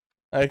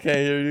I can't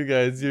hear you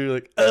guys. You're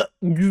like,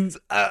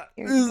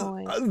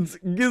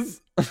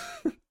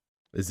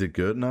 Is it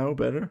good now?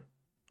 Better?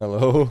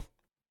 Hello?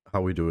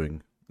 How we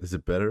doing? Is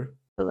it better?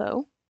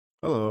 Hello?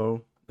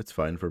 Hello. It's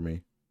fine for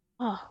me.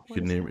 Oh, what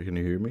Can is you that? can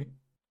you hear me?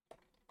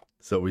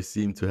 So we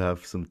seem to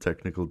have some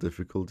technical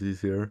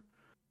difficulties here.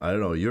 I don't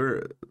know.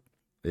 Your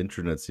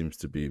internet seems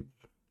to be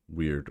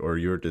weird, or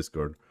your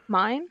Discord.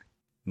 Mine?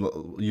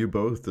 You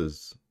both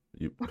is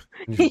you.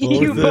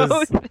 You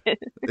both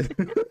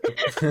both.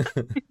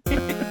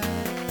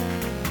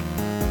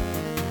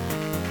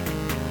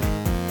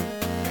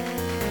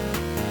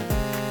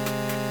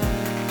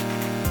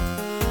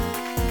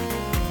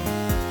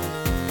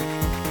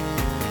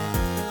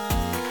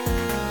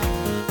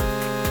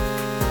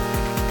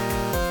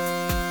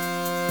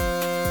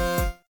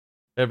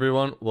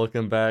 Everyone,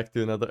 welcome back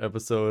to another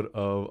episode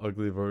of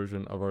Ugly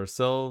Version of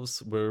Ourselves,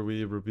 where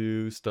we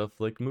review stuff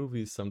like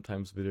movies,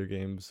 sometimes video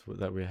games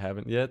that we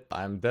haven't yet.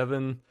 I'm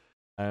Devin.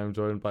 I am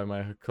joined by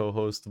my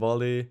co-host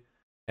Volley,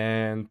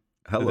 and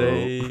Hello.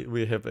 today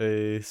we have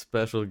a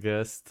special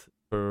guest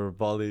for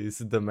Volley's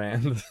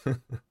demand,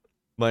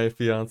 my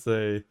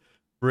fiancée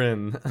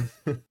Bryn.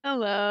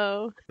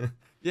 Hello.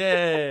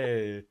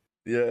 Yay!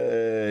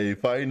 Yay!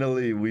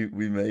 Finally, we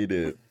made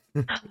it.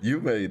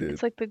 You made it.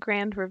 It's like the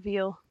grand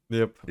reveal.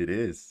 Yep, It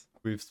is.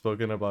 we've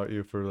spoken about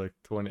you for like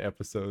 20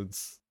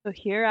 episodes. So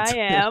here I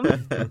am.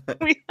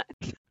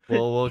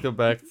 Well, welcome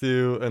back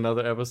to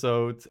another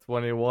episode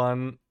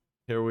 21.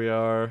 Here we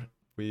are.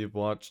 We've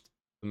watched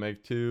The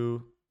Meg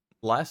 2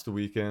 last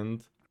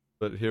weekend,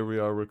 but here we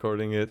are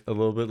recording it a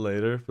little bit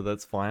later, but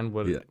that's fine.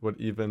 What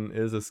even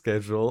is a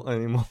schedule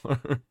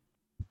anymore?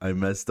 I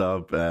messed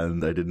up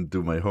and I didn't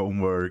do my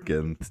homework,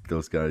 and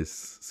those guys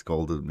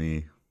scolded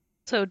me.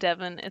 So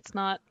Devin, it's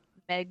not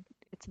Meg.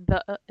 It's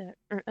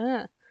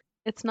the.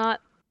 It's not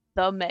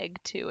the Meg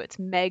 2. It's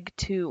Meg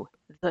 2,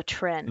 The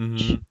Trench.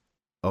 Mhm.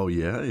 Oh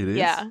yeah, it is.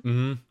 Yeah,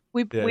 Mm-hmm.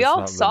 we Yeah,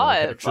 all it's saw not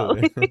the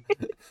it. Meg,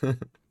 actually.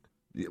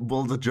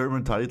 Well, the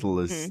German title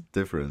is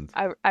different.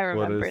 I What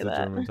remember is the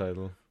that. German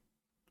title?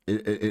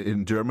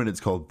 In German, it's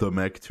called The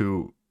Meg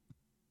 2,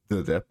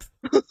 The Depth.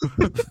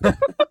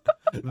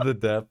 The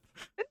Depth.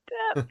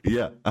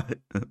 Yeah.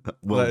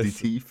 Well,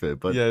 Nice. Die Tiefe,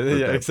 but yeah, the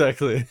yeah, depth.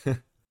 exactly.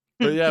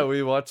 But yeah,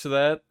 we watched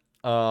that.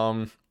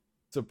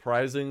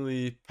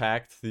 Surprisingly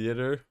packed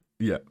theater.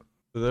 Yeah.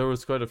 So there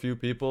was quite a few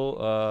people.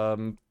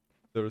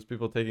 There was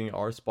people taking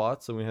our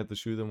spots, and we had to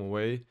shoo them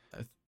away.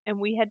 And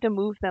we had to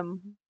move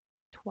them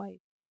twice.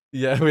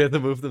 Yeah, we had to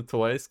move them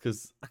twice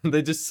because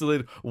they just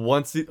slid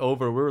one seat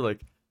over. We were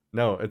like,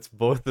 no, it's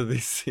both of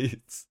these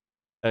seats,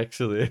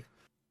 actually.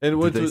 And Did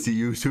which they was, see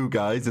you two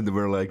guys and they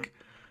were like,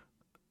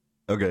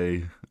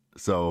 okay,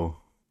 so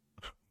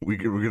we're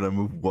gonna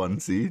move one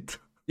seat?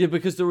 yeah,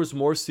 because there was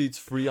more seats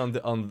free on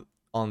the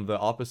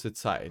opposite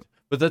side.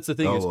 But that's the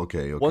thing is,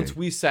 okay. once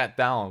we sat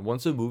down,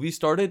 once the movie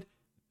started,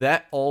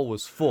 that all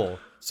was full.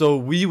 So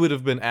we would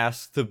have been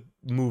asked to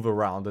move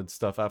around and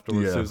stuff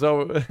afterwards. Yeah. Too.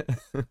 So,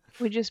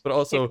 We just. but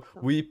also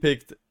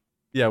picked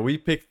them. we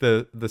picked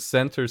the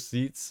center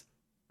seats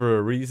for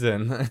a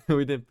reason.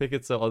 We didn't pick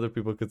it so other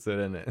people could sit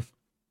in it.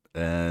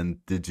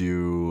 And did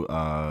you,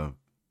 I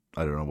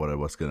don't know what I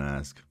was gonna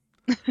ask.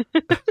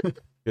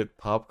 Get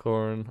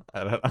popcorn.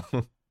 I don't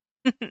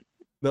know.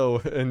 No,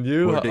 and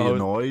you? Were they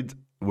annoyed?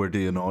 Were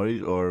they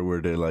annoyed, or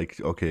were they like,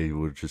 okay,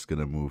 we're just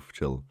gonna move,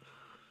 chill?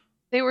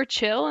 They were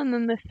chill, and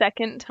then the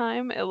second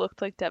time, it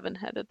looked like Devin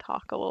had to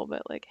talk a little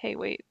bit, like, "Hey,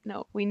 wait,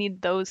 no, we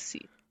need those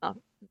seats,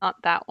 not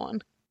that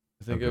one."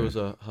 I think it Okay. was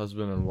a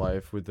husband and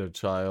wife with their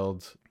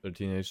child, their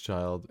teenage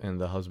child,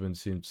 and the husband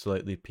seemed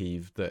slightly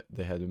peeved that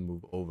they had to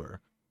move over.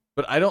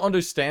 But I don't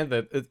understand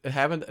that. It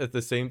happened at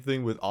the same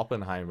thing with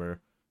Oppenheimer.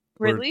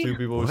 Where Really? two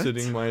people were What?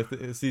 sitting in my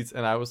seats,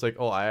 and I was like,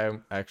 oh, I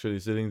am actually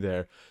sitting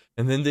there.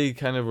 And then they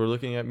kind of were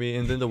looking at me,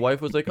 and then the wife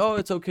was like, oh,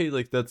 it's okay,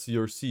 like, that's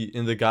your seat.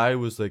 And the guy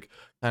was, like,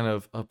 kind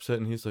of upset,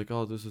 and he's like,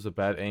 oh, this is a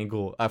bad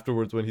angle.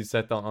 Afterwards, when he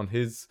sat down on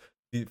his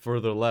seat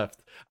further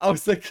left, I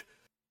was like,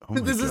 Oh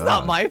my this is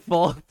not God. my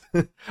fault.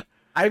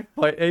 I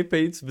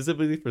paid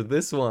specifically for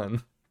this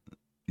one.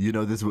 You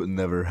know, this would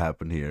never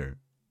happen here.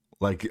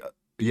 Like,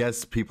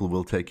 yes, people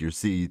will take your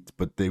seat,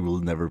 but they will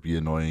never be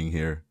annoying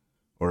here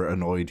or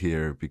annoyed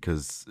here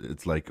because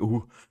it's like,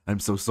 oh, I'm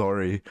so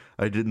sorry.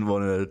 I didn't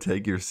want to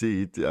take your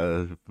seat. Yeah,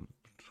 I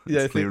It's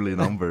think- clearly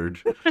numbered.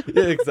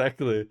 Yeah,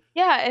 exactly.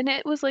 Yeah, and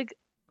it was like,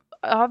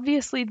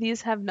 obviously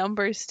these have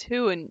numbers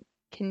too, and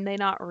can they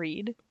not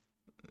read?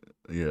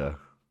 Yeah.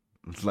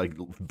 It's like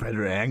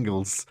better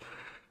angles.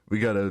 We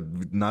gotta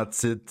not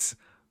sit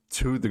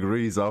 2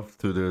 degrees off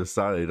to the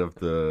side of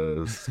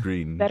the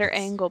screen. Better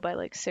It's- angle by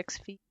like 6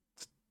 feet.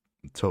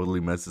 Totally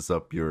messes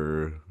up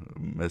your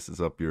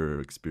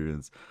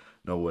experience.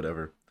 No,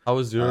 whatever. How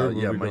was your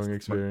yeah, my- movie-going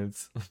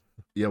experience?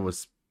 Yeah, it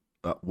was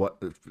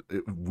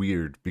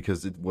weird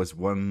because it was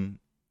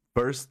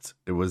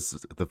it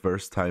was the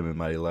first time in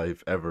my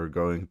life ever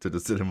going to the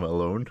cinema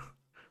alone.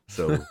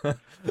 So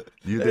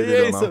you did Yeah,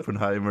 it on so-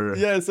 Oppenheimer.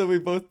 Yeah, so we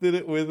both did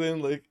it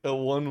within like a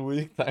 1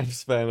 week time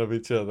span of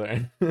each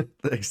other.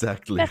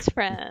 Exactly. Best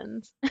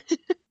friends.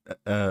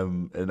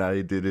 And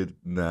I did it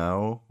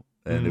now,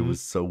 and it Mhm.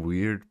 was so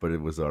weird, but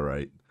it was all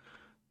right.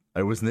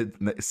 I was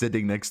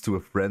sitting next to a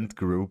friend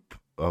group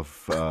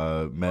of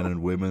men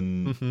and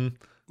women, Mhm.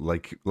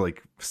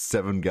 like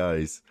 7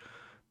 guys.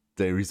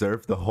 They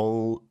reserved the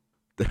whole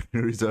they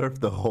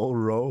reserved the whole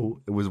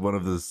row. It was one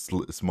of the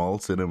small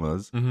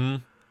cinemas,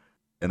 Mhm.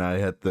 and I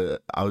had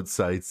the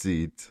outside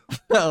seat.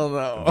 Oh It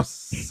no. was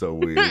so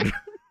weird.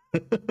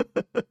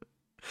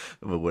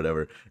 But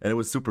whatever. And it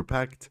was super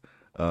packed.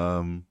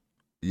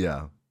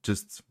 Yeah,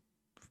 just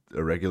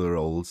a regular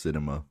old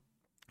cinema,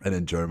 and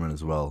in German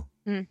as well.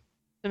 So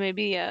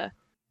maybe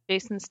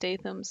Jason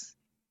Statham's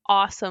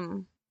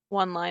awesome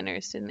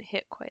one-liners didn't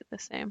hit quite the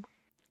same.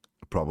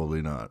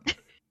 Probably not,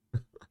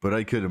 but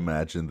I could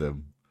imagine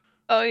them.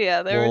 Oh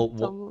yeah, there was Well,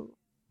 some.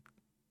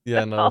 yeah,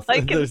 That's no, all I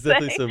can there's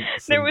definitely say. some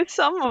There was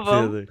some of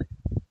them. feeling.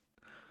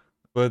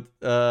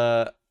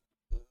 But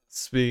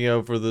speaking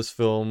of for this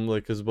film,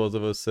 like, because both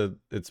of us said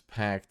it's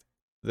packed,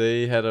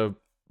 they had a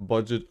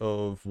budget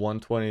of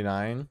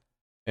 129,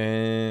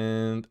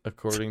 and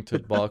according to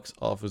Box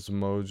Office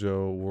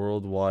Mojo,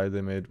 worldwide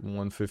they made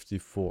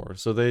 154.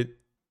 So They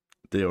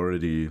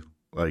already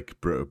like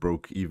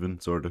broke even,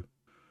 sort of,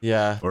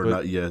 yeah, or but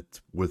not yet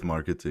with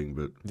marketing,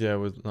 but yeah,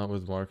 with not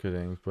with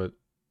marketing, but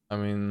I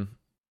mean,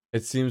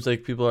 it seems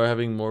like people are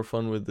having more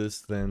fun with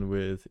this than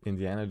with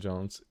Indiana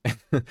Jones.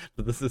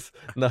 But this is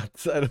not.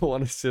 I don't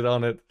want to shit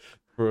on it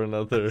for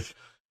another.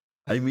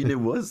 I mean, it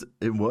was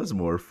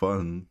more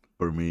fun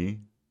for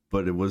me,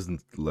 but it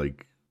wasn't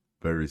like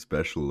very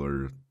special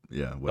or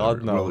yeah, whatever.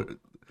 God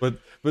Well, no.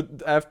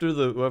 But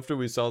after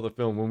we saw the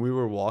film, when we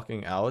were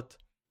walking out,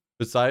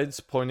 besides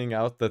pointing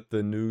out that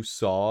the new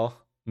Saw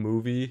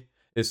movie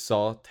is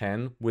Saw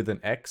 10 with an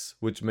X,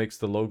 which makes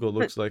the logo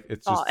looks like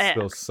it Saw just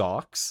spells X.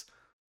 socks.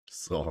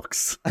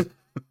 socks.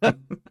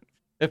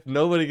 If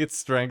nobody gets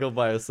strangled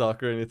by a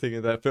sock or anything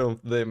in that film,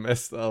 they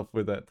messed up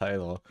with that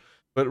title.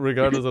 But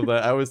regardless of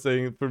that, I was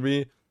saying for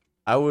me,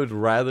 I would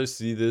rather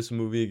see this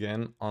movie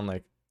again on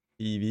like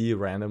TV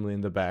randomly in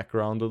the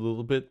background a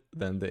little bit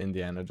than the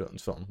Indiana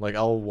Jones film. Like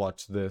I'll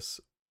watch this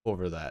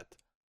over that,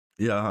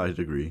 Yeah, I'd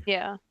agree.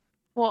 Yeah.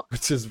 Well,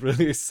 which is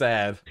really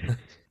sad.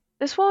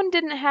 this one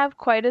didn't have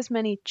quite as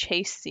many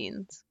chase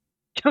scenes.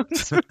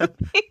 Jones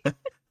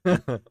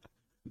movie.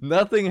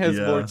 Nothing has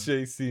more Yeah,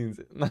 chase scenes.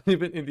 Not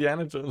even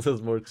Indiana Jones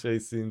has more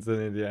chase scenes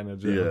than Indiana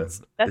yeah.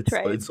 Jones. That's It's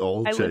right. it's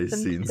all I chase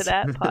listened to scenes.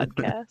 that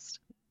podcast.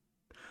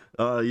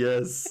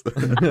 Yes.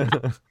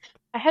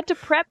 I had to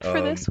prep for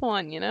um. this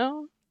one,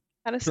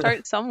 Had to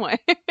start somewhere.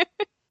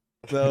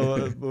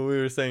 No, but we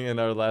were saying in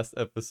our last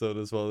episode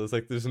as well, it's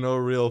like there's no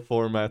real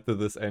format to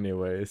this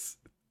anyways.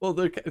 Well,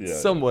 there it Yeah, yeah.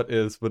 somewhat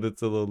is, but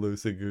it's a little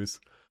loosey goose.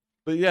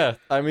 But yeah,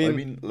 I I mean,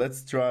 mean,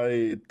 let's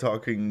try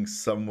talking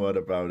somewhat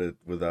about it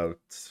without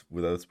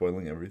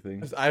spoiling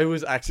everything. I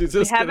was actually we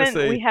just gonna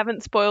haven't we say,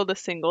 haven't spoiled a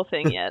single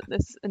thing yet,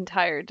 this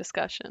entire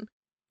discussion.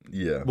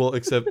 Yeah. well,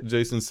 except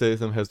Jason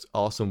Statham has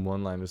awesome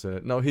one-liners in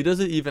it. No, he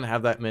doesn't even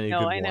have that many No,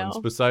 good I ones.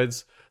 know.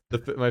 Besides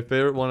my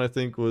favorite one, I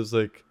think was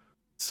like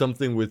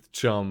something with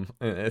chum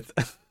in it.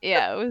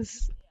 Yeah,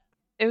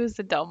 it was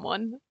a dumb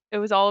one. It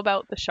was all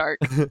about the shark.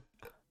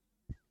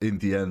 In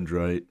the end,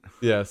 right?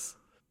 Yes,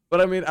 but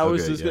I mean, I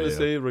was Okay, just yeah, gonna yeah.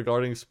 say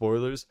regarding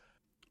spoilers.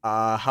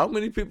 How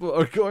many people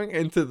are going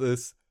into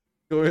this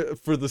going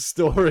for the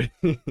story?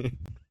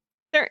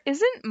 There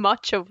isn't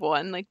much of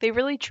one. Like they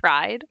really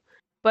tried,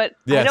 but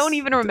I don't Yes.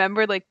 even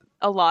remember like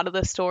a lot of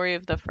the story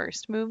of the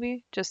first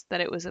movie, just that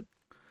it was a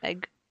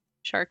egg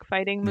shark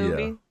fighting Yeah.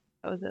 movie.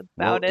 That was Well,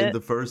 about in it.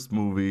 the first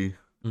movie,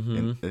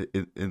 Mm-hmm.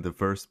 in the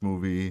first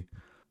movie,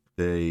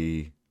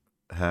 they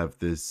have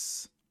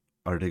this.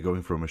 Are they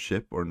going from a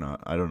ship or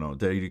not? I don't know.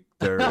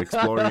 They're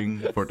exploring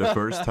for the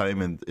first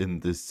time in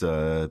this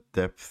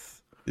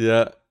depth,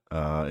 Yeah.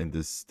 in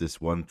this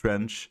one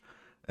trench,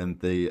 and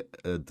they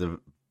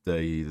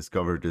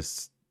discover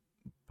this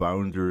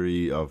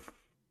boundary of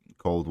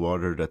cold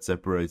water that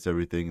separates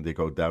everything. They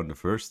go down the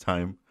first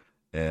time,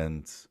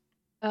 and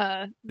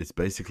Uh, it's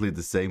basically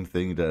the same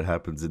thing that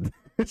happens in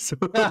this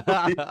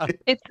movie.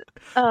 it's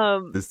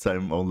This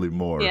time only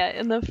more. yeah,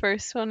 in the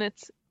first one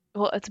it's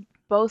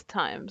both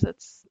times.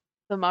 It's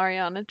the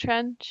Mariana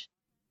Trench.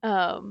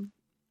 Um,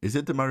 Is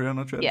it the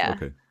Mariana Trench? yeah,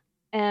 Okay.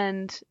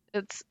 and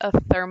it's a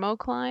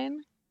thermocline,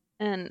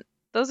 and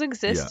those Yeah.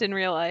 exist in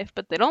real life,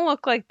 but they don't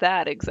look like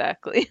that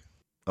exactly.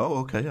 Oh,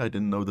 okay. I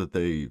didn't know that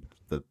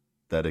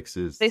that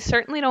exists. They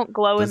certainly don't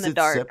glow Does in the it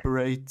dark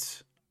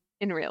separate?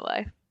 in real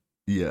life.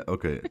 Yeah,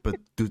 okay. But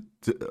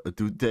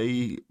do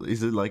they?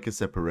 Is it like a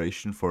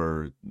separation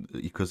for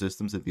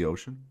ecosystems in the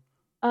ocean?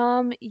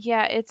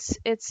 Yeah,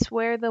 it's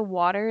where the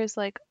water is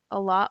like a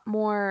lot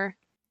more.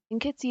 I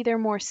think it's either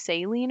more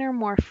saline or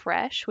more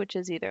fresh, which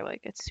is either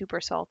like it's super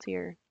salty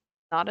or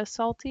not as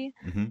salty,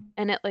 Mm-hmm.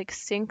 and it like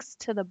sinks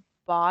to the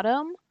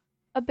bottom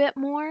a bit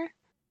more.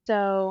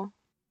 So,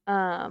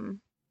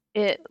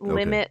 it Okay.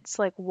 limits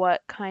like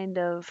what kind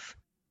of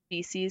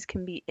species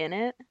can be in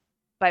it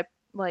by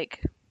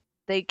like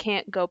they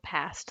can't go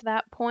past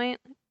that point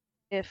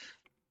if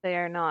they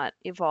are not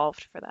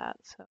evolved for that.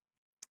 So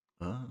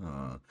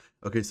Ah.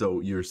 Okay, so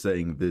you're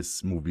saying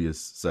this movie is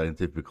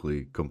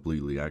scientifically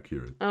completely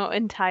accurate. Oh,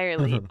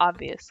 entirely,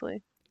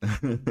 obviously.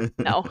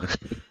 No,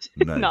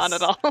 not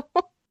at Nice. all.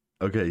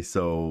 Okay,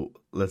 so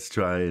let's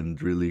try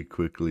and really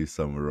quickly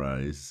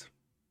summarize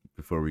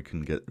before we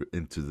can get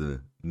into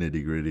the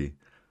nitty-gritty.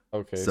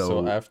 Okay, so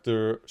So-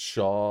 after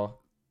Shaw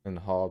and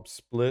Hobbs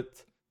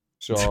split,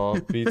 Shaw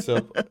beats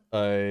up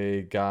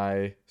a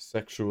guy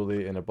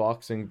sexually in a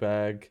boxing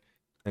bag,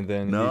 and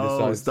then he No,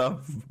 decides.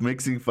 stop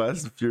mixing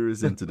Fast and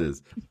Furious into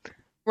this.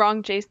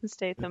 Wrong Jason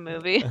Statham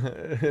movie.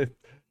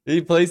 He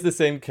plays the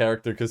same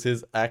character because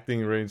his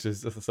acting range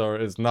is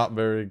not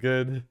very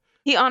good.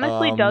 He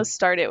honestly does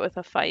start it with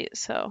a fight,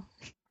 so.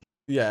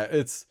 Yeah,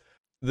 it's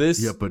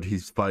this. Yeah, but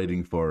he's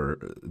fighting for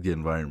the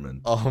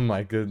environment. Oh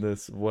my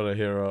goodness, what a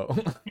hero!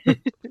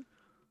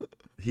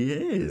 He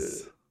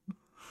is.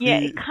 Yeah,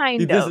 He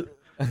kind of. doesn't-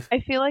 I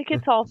feel like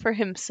it's all for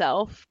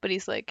himself, but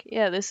he's like,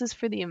 yeah, this is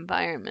for the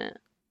environment.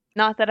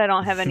 Not that I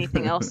don't have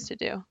anything else to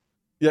do.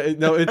 Yeah, it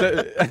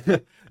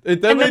definitely. And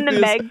then the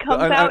feels- Meg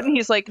comes out and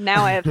he's like,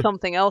 now I have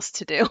something else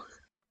to do.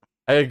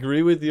 I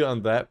agree with you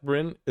on that,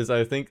 Bryn. Is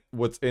I think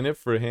what's in it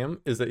for him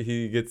is that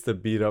he gets to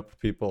beat up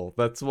people.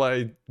 That's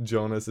why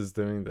Jonas is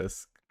doing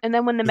this. And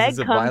then when the 'Cause Meg he's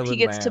a comes, he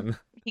violent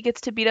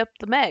gets to beat up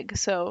the Meg.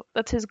 So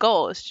that's his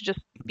goal, is to just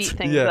beat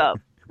things Yeah. up.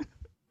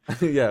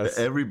 Yes.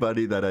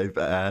 Everybody that I've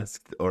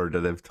asked or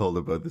that I've told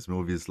about this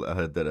movie is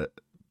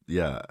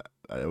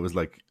I was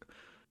like,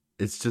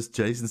 it's just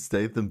Jason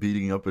Statham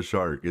beating up a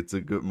shark. It's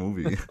a good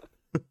movie.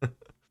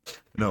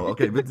 No,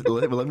 okay, but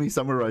let me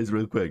summarize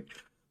real quick.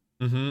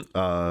 Hmm.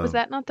 Was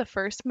that not the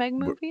first Meg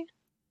movie?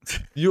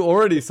 You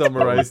already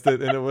summarized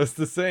it, and it was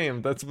the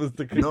same. That was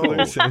the No,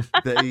 conclusion.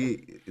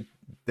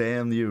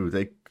 damn you.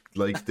 They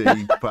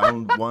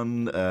found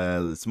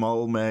one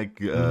small Meg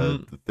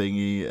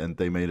thingy, and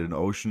they made an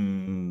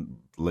ocean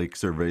like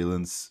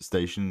surveillance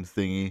station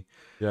thingy,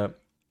 Yeah.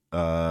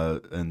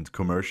 and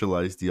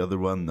commercialized the other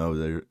one.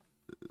 No,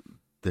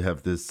 they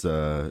have this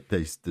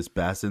this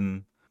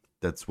basin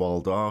that's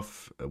walled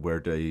off where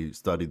they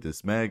study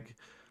this Meg,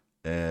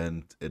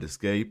 and it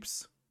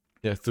escapes.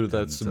 Yeah, through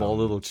that And, small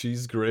little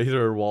cheese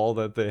grater wall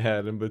that they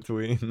had in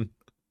between.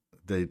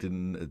 They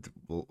didn't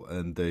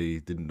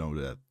know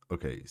that.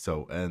 Okay,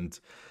 so and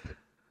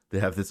they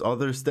have this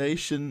other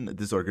station,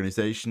 this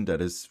organization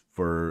that is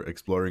for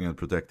exploring and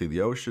protecting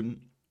the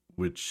ocean,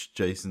 which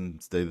Jason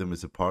Statham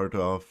is a part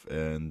of,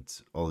 and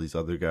all these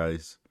other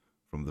guys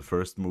from the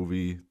first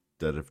movie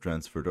that have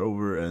transferred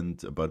over,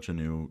 and a bunch of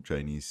new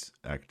Chinese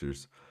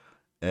actors.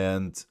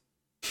 And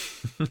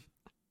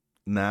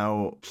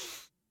now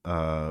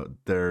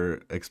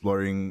they're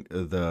exploring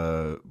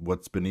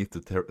what's beneath the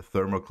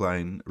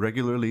thermocline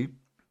regularly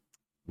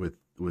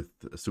with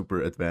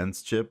super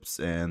advanced ships,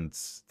 and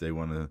they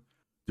want to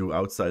do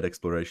outside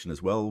exploration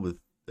as well with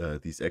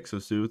these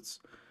exosuits.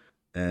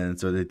 And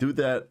so they do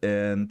that,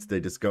 and they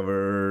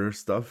discover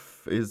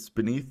stuff is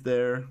beneath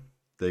there.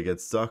 They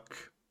get stuck.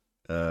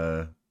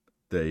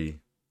 They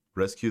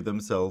rescue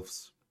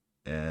themselves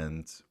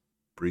and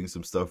bring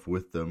some stuff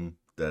with them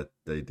that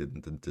they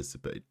didn't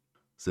anticipate.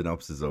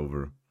 Synopsis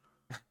over.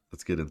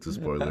 Let's get into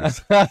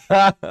spoilers.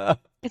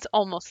 It's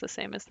almost the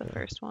same as the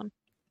first one.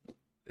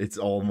 It's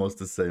almost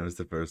the same as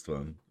the first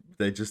one.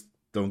 They just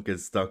don't get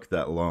stuck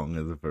that long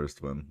in the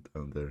first one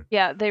down there.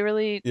 Yeah, they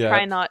really Yeah.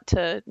 try not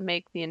to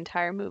make the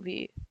entire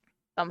movie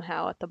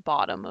somehow at the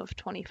bottom of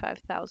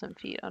 25,000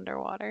 feet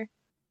underwater.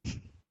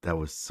 That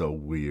was so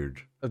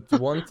weird.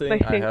 One thing I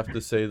favorite. have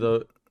to say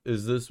though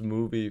is this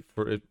movie,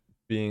 for it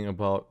being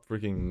about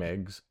freaking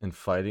Megs and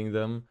fighting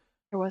them,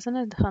 There wasn't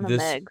a ton of This-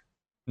 Meg.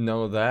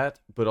 know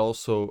that, but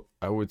also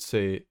I would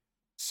say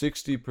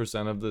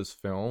 60% of this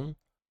film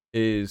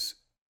is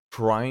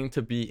trying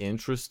to be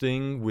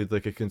interesting with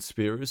like a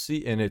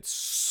conspiracy, and it's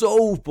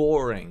so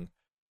boring.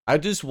 I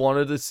just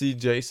wanted to see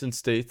Jason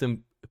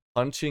Statham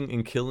punching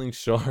and killing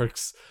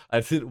sharks. I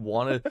didn't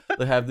want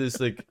to have this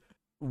like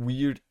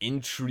weird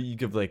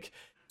intrigue of like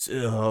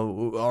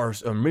our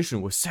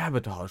mission was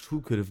sabotage.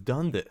 Who could have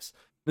done this?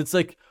 It's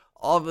like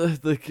all the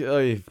like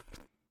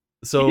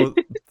so.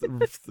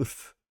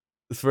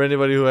 For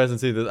anybody who hasn't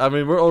seen this, I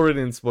mean, we're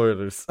already in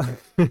spoilers.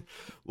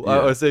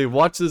 I say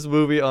watch this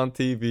movie on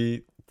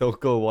TV. Don't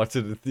go watch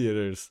it in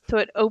theaters. So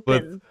it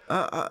opened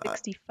I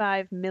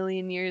 65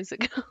 million years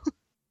ago.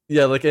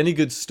 Yeah, like any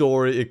good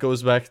story, it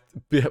goes back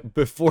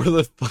before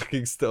the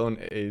fucking Stone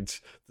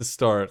Age to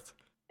start.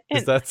 'Cause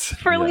And that's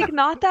For like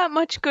not that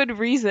much good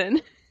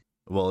reason.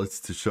 well, it's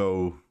to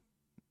show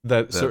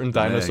that that certain the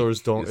Meg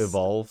dinosaurs don't is-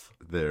 evolve.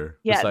 there.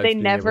 Yeah, besides they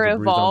being never able to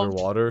breathe evolved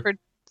underwater. for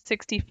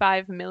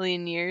 65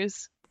 million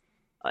years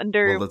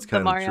under Well, that's the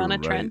kinda true, Mariana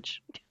right?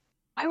 Trench.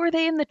 Why were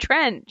they in the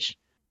trench?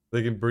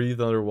 They can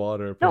breathe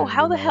underwater. No,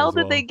 how the apparently now hell as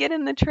did they well. get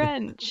in the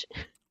trench?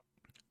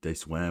 They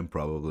swam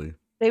probably.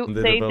 They They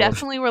they developed-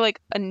 definitely were like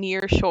a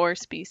near shore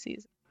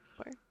species,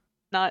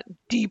 not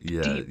deep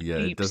Yeah, deep yeah.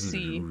 It deep doesn't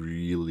sea.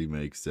 really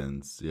make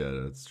sense. Yeah,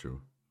 that's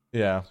true.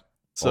 Yeah.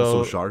 So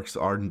Also, sharks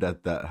aren't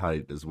at that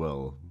height as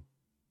well.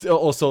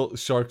 also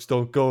sharks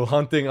don't go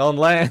hunting on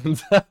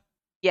land.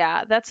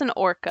 Yeah, that's an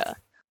orca.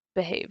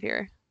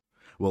 behavior.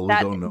 Well, we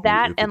That don't know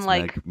that if and it's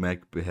like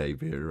mech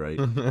behavior,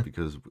 right?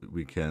 Because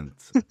we can't.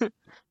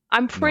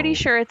 I'm pretty No.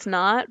 sure it's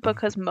not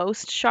because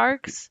most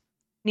sharks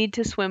need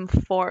to swim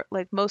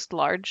like most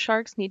large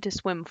sharks need to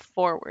swim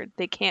forward.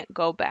 They can't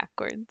go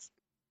backwards.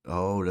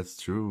 Oh,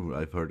 that's true.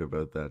 I've heard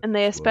about that And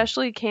they as well.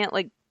 especially can't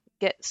like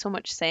get so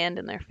much sand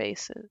in their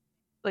faces,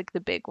 like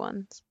the big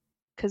ones.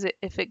 Because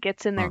if it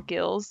gets in their Huh.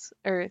 gills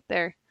or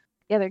their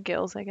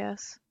gills, I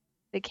guess,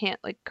 they can't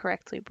like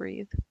correctly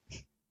breathe.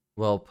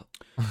 Well,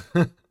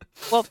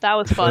 Well, that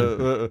was fun.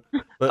 but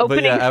yeah,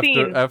 Opening after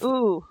scene.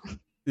 Ooh.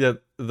 yeah,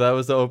 that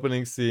was the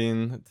opening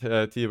scene.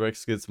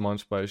 T-Rex gets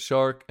munched by a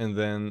shark, and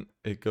then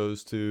it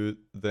goes to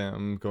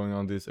them going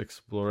on these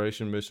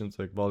exploration missions,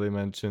 like Wally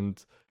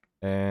mentioned,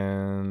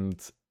 and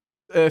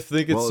I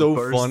think it's Well, so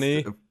first,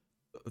 funny.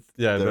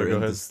 Yeah, they're go in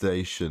the ahead.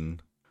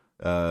 station,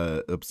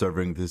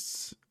 observing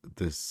this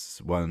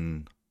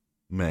one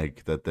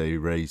Meg that they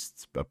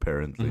raised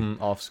apparently,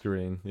 Off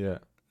screen, yeah.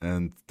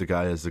 and the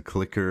guy has a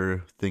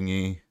clicker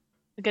thingy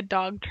Like a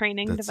dog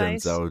training that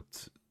device. sends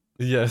out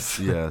Yes.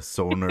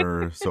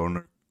 sonar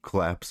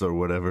claps or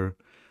whatever,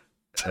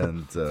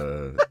 and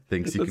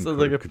thinks he That can sounds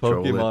like a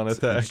control Pokemon it.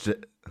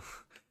 attack.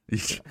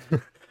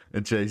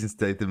 And Jason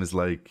Statham is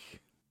like,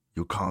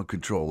 "You can't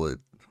control it,"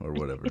 or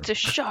whatever. It's a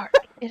shark.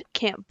 It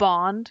can't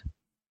bond.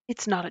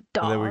 It's not a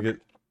dog. And then we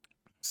get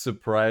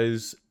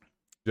surprise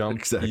jump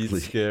Exactly.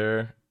 eat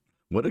scare.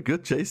 What a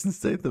good Jason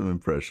Statham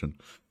impression.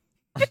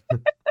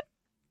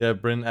 Yeah,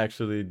 Bryn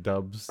actually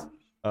dubs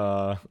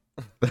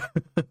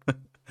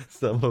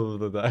some of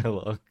the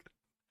dialogue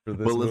for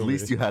this Well, movie. at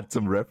least you had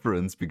some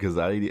reference, because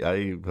I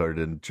heard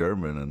in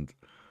German and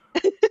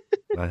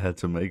I had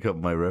to make up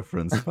my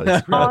reference by Oh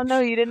scratch. no,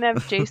 you didn't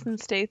have Jason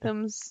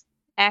Statham's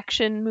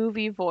action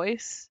movie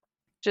voice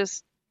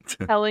just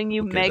telling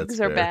you Okay, that's Megs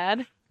are fair.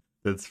 bad.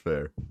 That's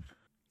fair.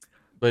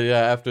 But yeah,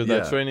 after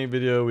that Yeah. training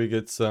video, we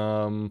get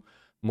some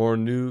more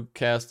new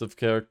cast of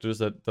characters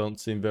that don't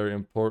seem very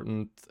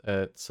important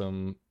at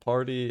some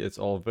party. It's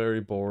all very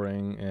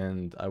boring,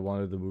 and I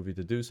wanted the movie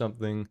to do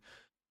something.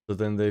 So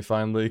then they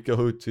finally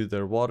go to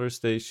their water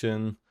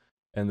station,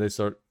 and they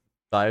start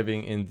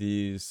diving in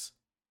these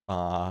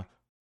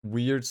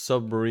weird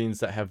submarines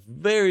that have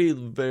very,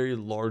 very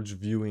large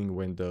viewing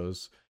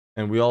windows.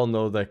 And we all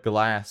know that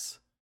glass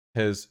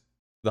has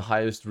the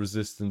highest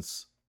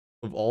resistance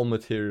of all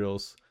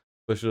materials,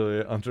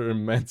 especially under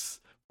immense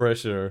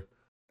pressure.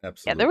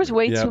 Absolutely. Yeah, there was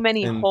way Yeah, too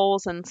many and-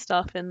 holes and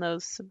stuff in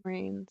those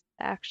submarines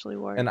to actually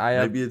work. And I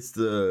have Maybe it's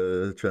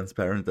the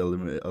transparent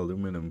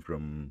aluminum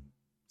from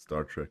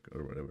Star Trek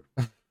or whatever.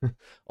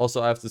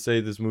 also, I have to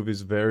say this movie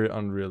is very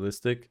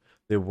unrealistic.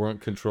 They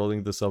weren't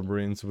controlling the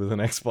submarines with an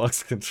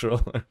Xbox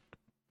controller.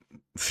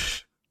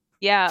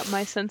 Yeah,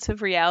 my sense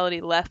of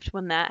reality left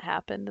when that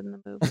happened in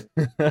the movie.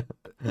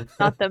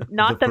 Not the The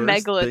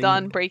first megalodon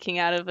thing- breaking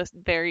out of a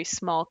very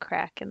small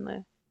crack in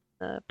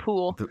the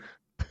pool.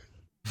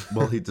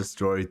 Well, he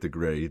destroyed the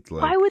grate.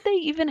 Like, Why would they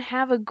even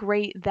have a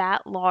grate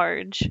that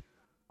large?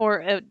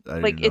 Or I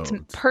like don't it's know.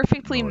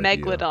 perfectly No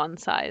idea. megalodon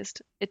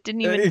sized. It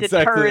didn't even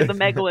Exactly. deter the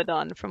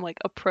megalodon from like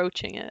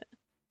approaching it.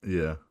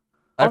 Yeah.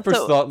 I Also,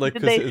 first thought like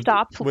did they 'cause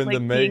stop when like the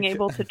being Meg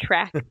able to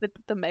track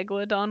the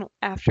megalodon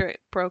after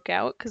it broke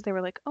out because they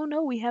were like, oh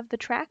no, we have the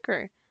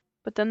tracker,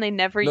 but then they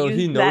never No,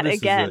 he used that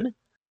notices again.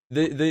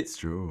 it. They It's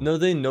true. no,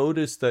 they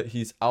noticed that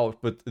he's out,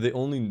 but they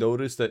only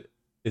notice that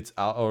it's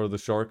out or the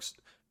shark's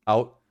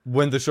out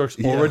when the shark's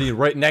Yeah. already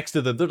right next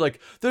to them. They're like,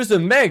 "There's a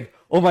Meg!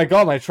 Oh my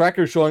god, my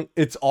tracker's showing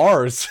it's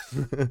ours."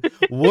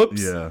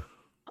 Whoops. Yeah.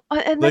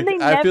 And then Like they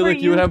I never feel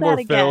like you would use have that more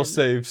again. fail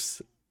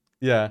safes.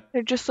 Yeah.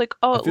 They're just like,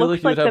 oh, I it feel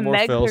looks like you like would the have more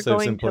Megs are fail-safes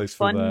going in to place for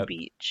Fun that.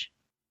 Beach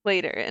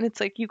later, and it's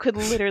like you could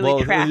literally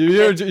Well, track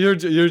you're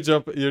it. you're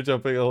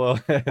jumping a little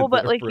ahead. Well,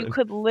 but there, like you Bryn.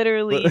 could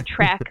literally But-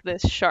 track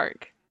this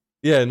shark.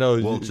 Yeah,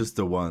 no. Well, just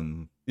the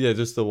one.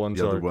 just the one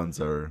The other shark. ones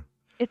are.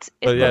 It's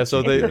But yeah, a, so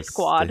it's they- a Yes,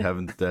 squad. They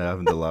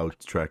haven't allowed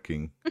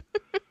tracking.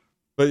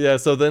 But yeah,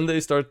 so then they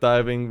start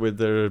diving with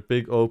their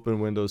big open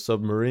window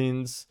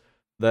submarines.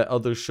 That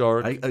other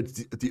shark.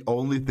 The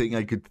only thing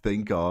I could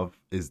think of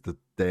is the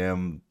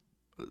damn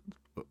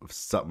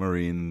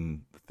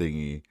submarine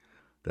thingy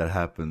that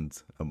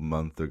happened a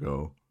month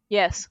ago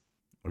Yes,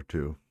 or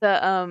two.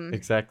 the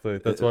Exactly.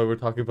 That's why we're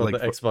talking about like the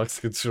for- Xbox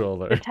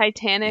controller. the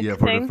Titanic Yeah,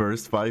 for thing. the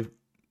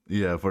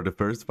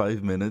first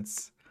 5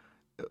 minutes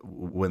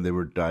when they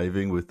were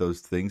diving with those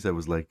things, I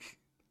was like,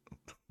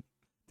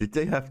 did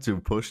they have to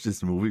push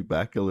this movie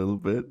back a little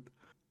bit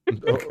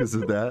because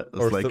of that? I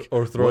was like,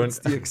 or throw what's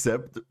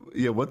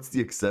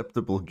the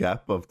acceptable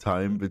gap of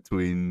time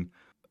between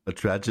a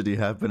tragedy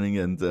happening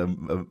and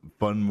a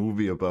fun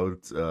movie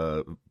about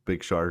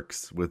big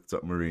sharks with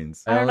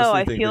submarines? I don't know,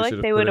 honestly I think feel like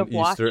should they put would an have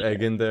watched Easter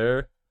egg it. in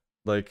there,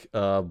 like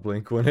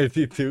Blink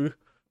 182.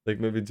 Like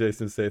maybe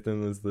Jason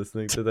Statham is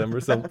listening to them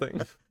or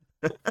something.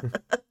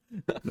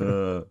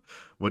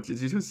 What did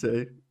you just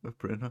say,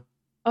 Brenna?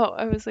 Oh,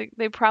 I was like,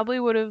 they probably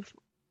would have.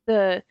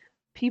 The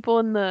people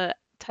in the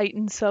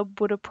Titan sub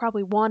would have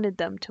probably wanted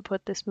them to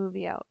put this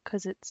movie out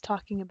because it's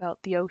talking about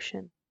the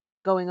ocean.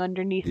 going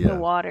underneath the Yeah.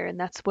 water, and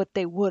that's what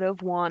they would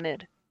have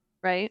wanted,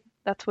 right?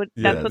 That's what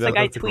Yeah, the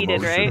guy that's a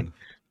tweeted, right? promotion.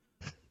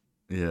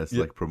 Yeah, it's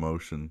Yeah. like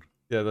promotion.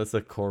 Yeah, that's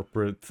the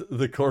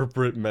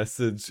corporate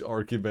message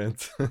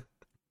argument.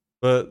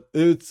 But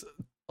it's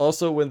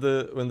also when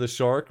the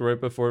shark, right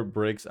before it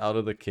breaks out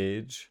of the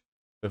cage,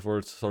 before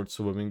it starts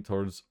swimming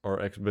towards our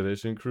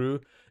expedition crew,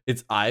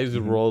 its eyes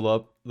Mhm. roll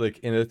up like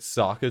in its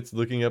sockets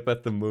looking up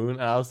at the moon,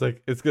 and I was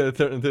like, it's gonna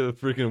turn into a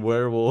freaking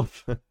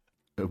werewolf.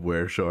 A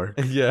were shark.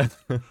 Yeah.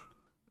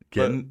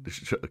 Can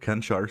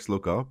sharks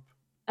look up?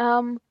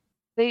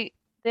 They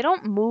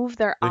don't move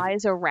their They-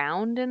 eyes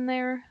around in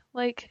their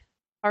like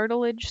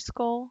cartilage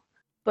skull,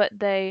 but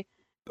they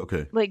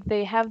Okay.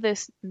 they have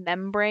this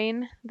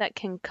membrane that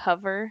can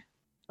cover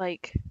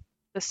like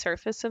the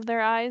surface of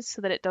their eyes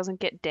so that it doesn't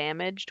get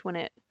damaged when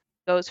it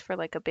goes for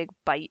like a big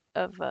bite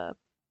of a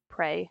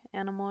prey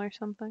animal or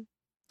something.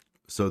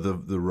 So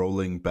the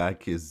rolling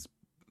back is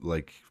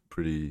like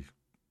pretty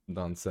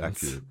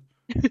Nonsense.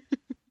 accurate.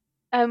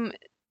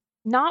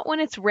 Not when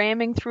it's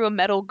ramming through a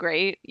metal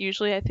grate.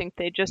 Usually I think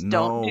they just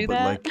don't No, do but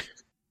that. like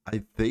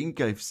I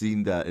think I've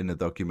seen that in a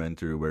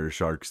documentary where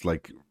sharks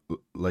like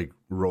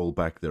roll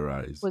back their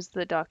eyes. Was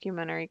the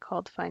documentary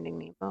called Finding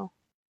Nemo?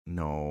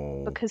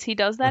 No. Because he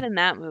does that in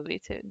that movie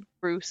too.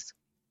 Bruce.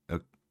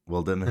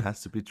 Well, then it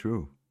has to be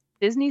true.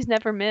 Disney's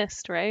never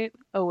missed, right?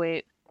 Oh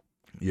wait.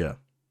 Yeah.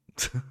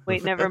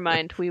 Wait, never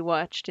mind. We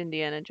watched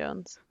Indiana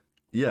Jones.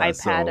 Yeah.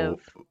 iPad So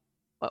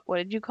of what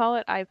did you call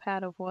it?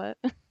 iPad of what?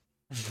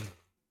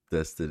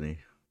 Destiny.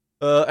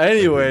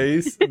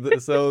 Anyways,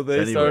 so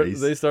they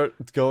Anyways.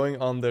 start going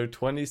on their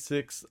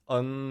 26th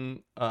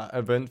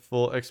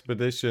uneventful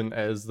expedition,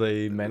 as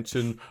they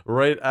mention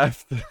right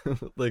after,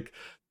 like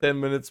 10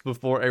 minutes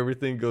before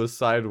everything goes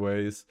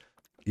sideways.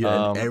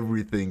 Yeah, and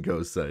everything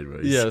goes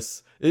sideways.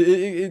 Yes,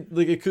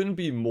 it couldn't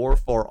be more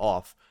far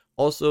off.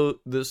 Also,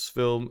 this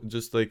film,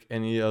 just like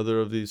any other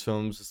of these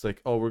films, it's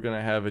like, oh, we're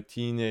gonna have a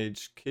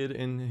teenage kid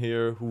in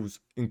here who's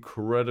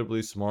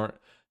incredibly smart,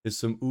 is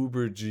some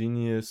uber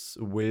genius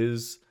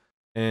whiz,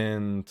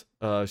 and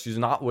she's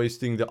not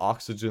wasting the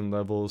oxygen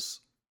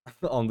levels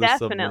on the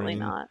Definitely submarine.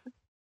 not.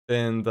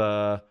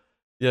 And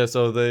yeah,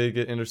 so they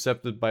get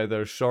intercepted by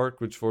their shark,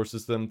 which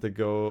forces them to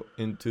go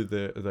into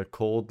the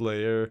cold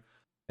layer,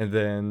 and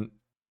then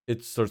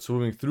it starts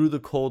swimming through the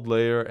cold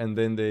layer, and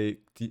then they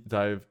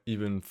dive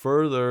even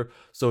further.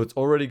 So it's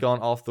already gone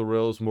off the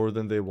rails more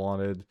than they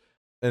wanted.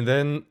 And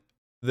then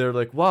they're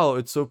like, wow,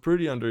 it's so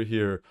pretty under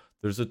here.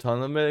 There's a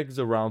ton of megs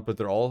around, but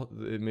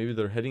maybe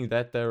they're heading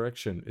that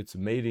direction. It's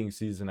mating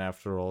season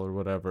after all, or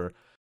whatever.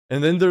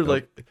 And then they're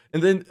like,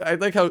 and then I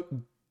like how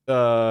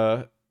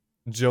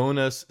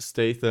Jonas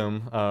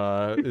Statham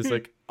is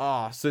like,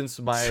 since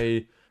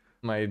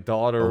my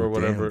daughter or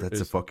whatever Damn,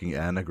 that's is a fucking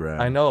anagram.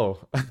 I know.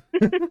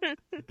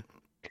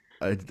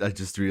 I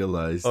just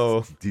realized.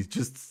 Oh. He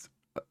just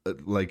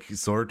like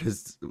sorted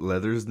his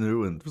letters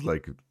new and was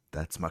like,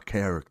 "That's my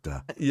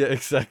character." Yeah,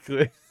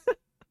 exactly.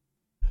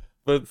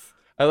 But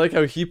I like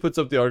how he puts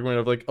up the argument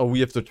of like, oh, we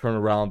have to turn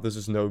around. This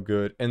is no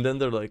good. And then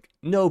they're like,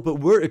 no, but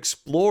we're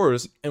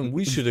explorers and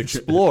we should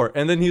explore.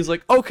 And then he's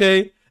like,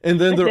 okay. And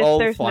then they're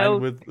all fine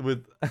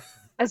with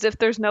as if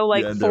there's no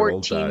like Yeah, and they're all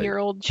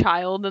 14-year-old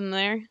child in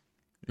there.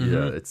 Yeah,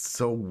 Mhm. it's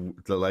so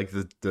like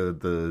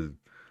the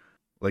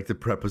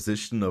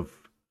preposition of,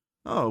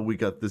 oh, we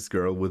got this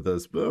girl with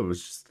us, but we're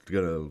just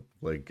gonna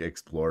like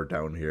explore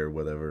down here,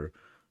 whatever.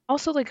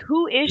 Also, like,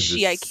 who is It's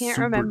she? I just can't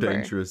super remember.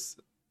 dangerous.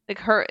 Like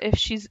her, is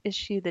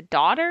she the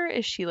daughter?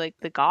 Is she like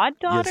the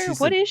goddaughter? she's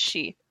What the- is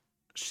she?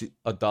 She,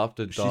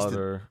 adopted She's the-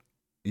 daughter.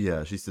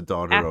 yeah, she's the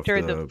daughter After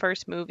of the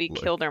first movie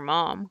like- killed her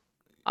mom,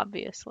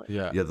 obviously.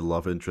 Yeah. the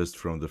love interest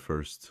from the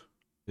first.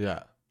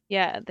 Yeah.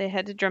 Yeah, they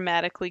had to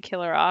dramatically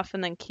kill her off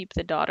and then keep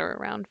the daughter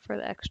around for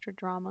the extra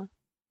drama.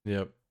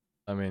 Yep.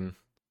 I mean,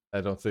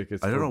 I don't think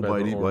it's I don't for know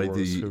better why or why worse.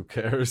 the Who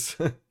cares?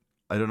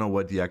 I don't know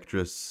why the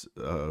actress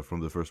from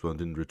the first one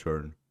didn't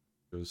return.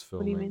 It was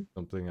What do you filming mean?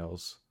 something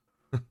else.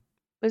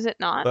 Was it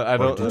not? But I Or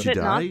don't. did Was she it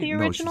not die? the No,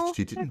 original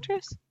she didn't.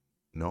 actress?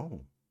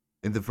 No,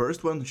 in the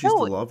first one, she's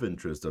No. the love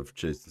interest of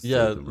Jason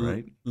Yeah, Statham,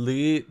 right?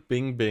 Lee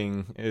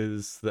Bingbing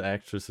is the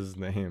actress's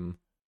name.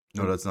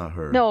 No, that's not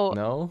her. No,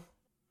 No?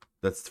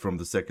 That's from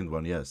the second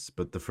one, yes.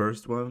 But the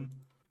first one,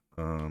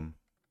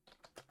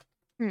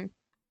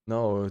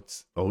 No,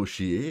 it's oh,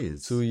 she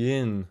is. Su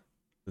Yin.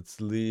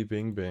 It's Lee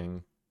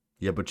Bingbing.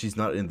 Yeah, but she's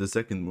not in the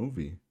second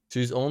movie.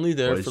 She's only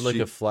there Why for is like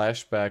she- a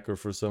flashback or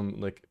for some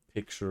like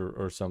picture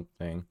or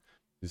something.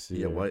 You see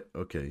Yeah, her. why?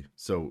 Okay,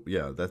 so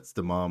yeah, that's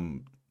the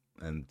mom,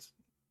 and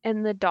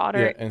and the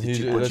daughter. Yeah, and but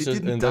she that's just,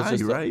 didn't and that's die,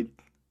 just right?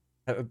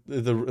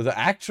 the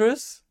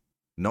actress.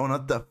 No,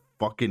 not the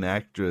fucking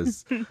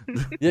actress. Yeah,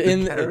 the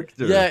in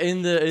character.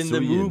 in the Su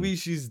Yin. movie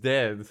she's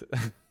dead.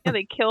 Yeah,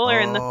 they kill her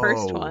in the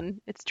first Oh. one.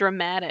 It's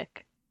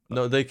dramatic.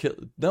 No, they kill.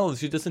 No,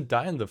 she doesn't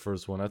die in the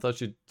first one. I thought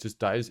she just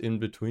dies in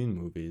between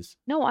movies.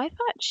 No, I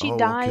thought she Oh,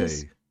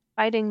 dies okay.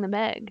 fighting the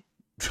Meg.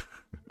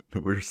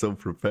 We're so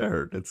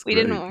prepared. It's We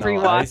great. didn't No, I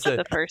rewatch said-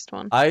 the first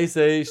one. I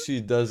say she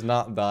does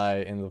not die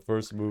in the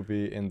first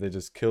movie, and they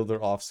just killed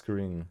her off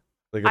screen.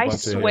 like a I bunch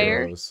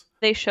swear- of heroes.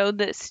 They showed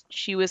that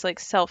she was like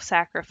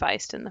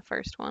self-sacrificed in the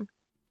first one.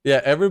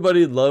 Yeah,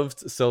 everybody loved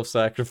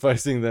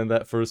self-sacrificing in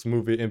that first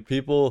movie, and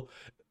people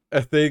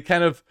they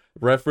kind of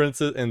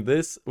reference it in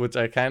this, which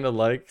I kind of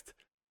liked,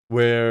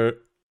 where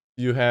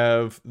you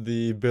have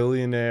the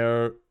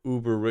billionaire,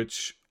 uber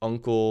rich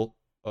uncle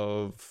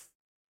of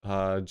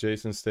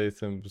Jason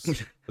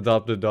Statham's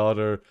adopted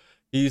daughter.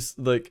 He's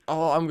like,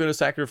 "Oh, I'm gonna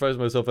sacrifice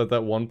myself." At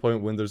that one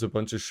point, when there's a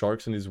bunch of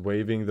sharks and he's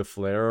waving the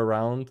flare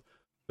around,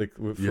 like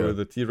for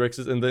the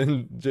T-Rexes, and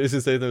then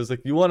Jason Statham was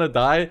like, "You want to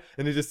die?"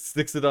 And he just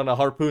sticks it on a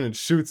harpoon and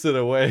shoots it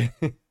away.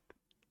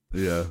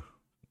 Yeah.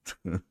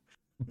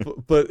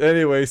 But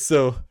anyway,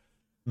 so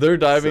they're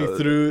diving So-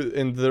 through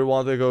and they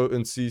want to go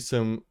and see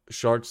some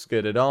sharks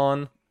get it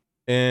on.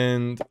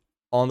 And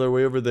on their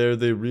way over there,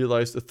 they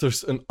realize that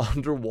there's an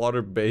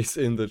underwater base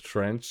in the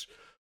trench,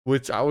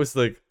 which I was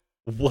like,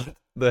 what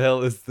the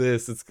hell is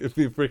this? It's gonna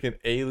be freaking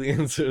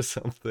aliens or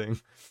something.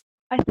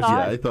 I Yeah,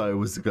 thought I thought it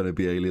was gonna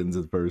be aliens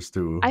at first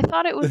too. I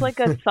thought it was like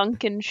a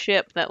sunken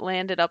ship that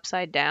landed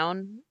upside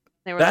down.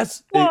 They were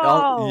That's like,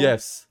 whoa!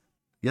 yes.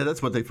 Yeah,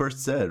 that's what they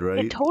first said,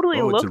 right? totally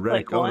oh, it's a looked wreck.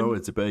 like Oh no, one.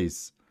 it's a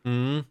base.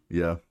 Mhm.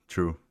 Yeah,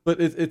 true. But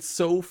it's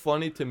so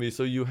funny to me.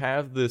 So you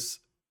have this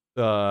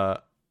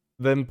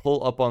them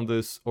pull up on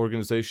this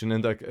organization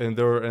and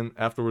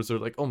afterwards they're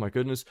like, "Oh my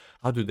goodness,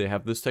 how do they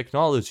have this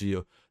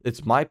technology?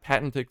 It's my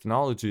patent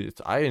technology.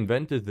 I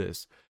invented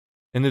this."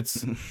 And it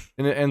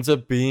ends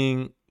up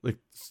being like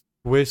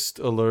twist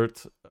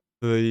alert.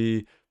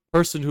 The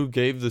person who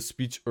gave the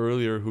speech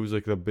earlier, who's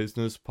like the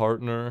business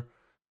partner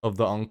of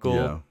the uncle,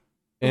 Yeah.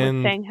 And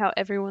and saying how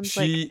everyone's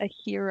she- like a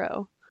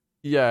hero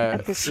yeah,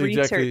 at this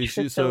exactly.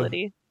 research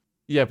facility.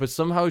 Yeah, but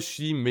somehow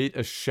she made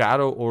a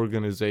shadow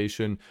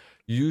organization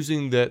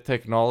using that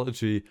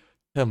technology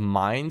to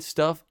mine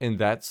stuff, and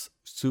that's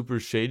super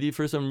shady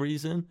for some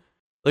reason.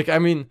 Like, I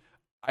mean,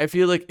 I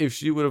feel like if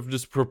she would have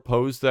just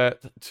proposed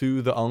that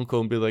to the uncle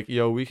and be like,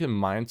 "Yo, we can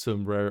mine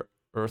some rare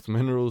earth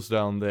minerals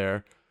down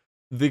there,"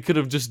 they could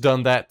have just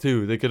done that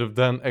too. They could have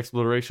done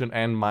exploration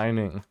and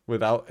mining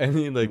without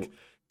any like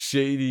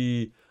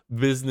shady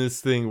business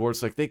thing where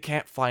it's like they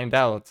can't find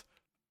out.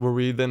 Where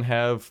we then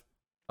have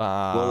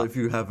Well, if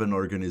you have an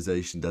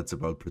organization that's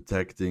about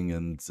protecting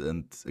and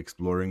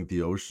exploring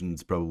the ocean,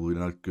 it's probably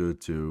not good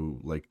to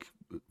like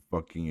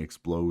fucking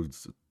explode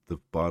the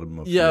bottom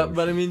of the yeah, ocean.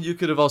 but I mean, you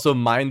could have also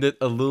mined it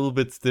a little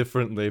bit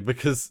differently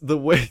because the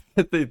way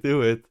that they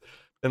do it,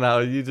 and how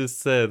you just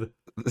said,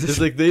 it's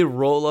like they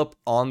roll up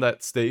on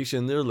that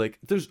station. They're like,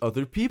 "There's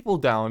other people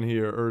down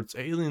here, or it's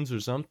aliens or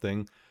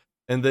something,"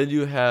 and then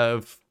you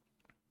have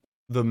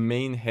the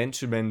main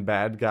henchman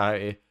bad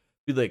guy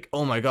be like,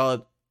 "Oh my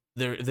god,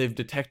 they've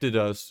detected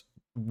us.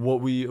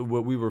 What we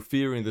were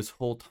fearing this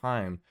whole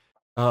time,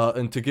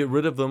 and to get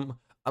rid of them,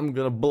 I'm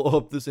gonna blow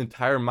up this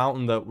entire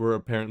mountain that we're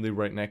apparently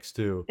right next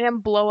to."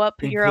 And blow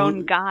up your own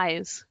Include-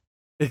 guys.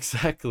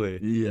 Exactly.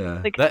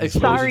 Yeah. Like, That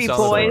explosion sorry, sounded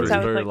boys. very, I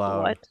was very like,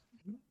 loud.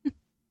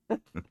 what?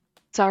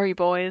 Sorry,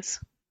 boys.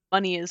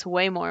 Money is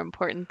way more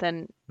important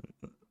than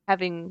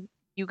having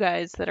you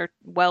guys that are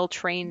well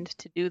trained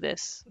to do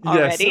this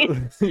already.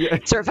 Yes. Yeah,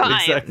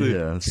 Survive. Exactly.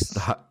 Yeah,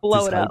 Blow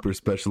this it up. hyper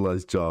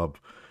specialized job.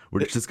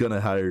 We're just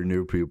gonna hire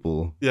new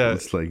people. Yeah.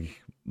 It's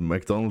like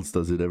McDonald's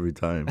does it every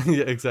time.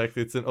 Yeah,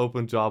 exactly. It's an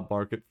open job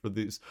market for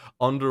these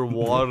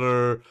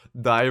underwater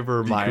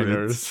diver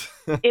miners.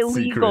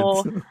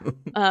 Illegal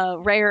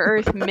Secrets. rare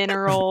earth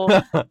mineral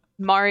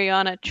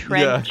Mariana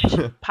Trench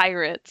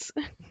pirates.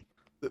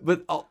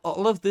 But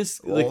all of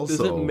this like Also-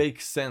 doesn't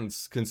make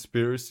sense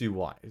conspiracy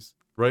wise,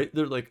 right?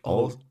 They're like,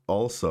 "Oh,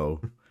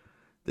 Also,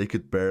 they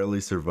could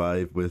barely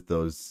survive with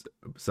those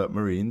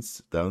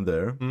submarines down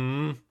there,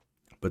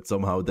 but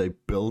somehow they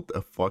built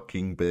a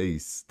fucking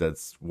base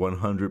that's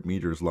 100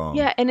 meters long.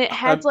 Yeah, and it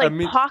has I like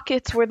mean-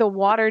 pockets where the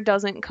water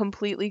doesn't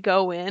completely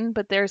go in,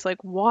 but there's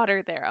like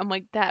water there. I'm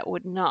like, that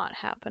would not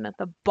happen at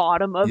the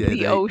bottom of Yeah, the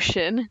they-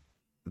 ocean.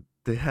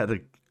 They had a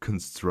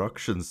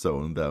construction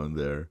zone down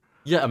there.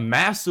 yeah, a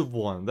massive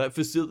one. That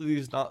facility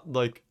is not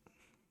like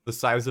the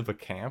size of a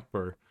camp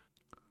or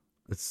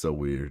It's so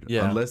weird.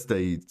 Yeah. Unless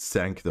they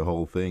sank the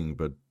whole thing,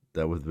 but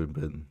that would have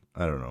been,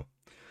 I don't know.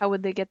 How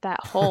would they get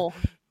that hole?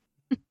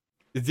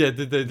 yeah,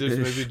 did they just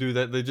maybe do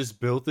that? They just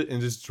built it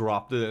and just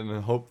dropped it and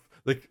then hope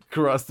like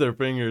cross their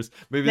fingers.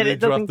 Maybe That they it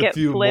doesn't dropped a get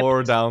few more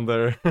flipped. down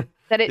there.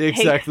 That it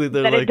Exactly, takes,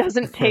 they're that like- it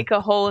doesn't take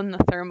a hole in the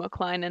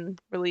thermocline and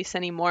release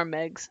any more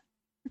megs.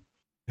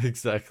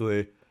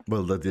 Exactly.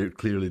 Well, that they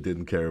clearly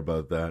didn't care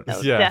about that.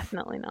 No, Yeah.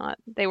 definitely not.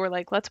 They were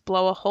like, let's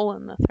blow a hole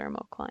in the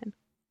thermocline.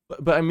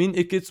 But I mean,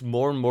 it gets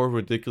more and more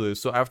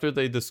ridiculous. So after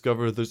they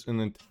discover there's an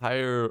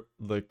entire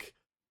like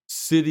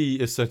city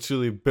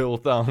essentially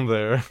built down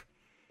there,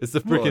 it's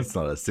a Well, freaking it's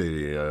not a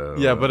city.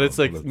 yeah, but it's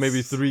like maybe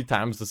let's- 3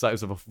 times the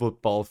size of a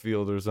football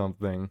field or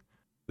something.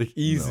 Like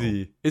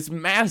easy. It's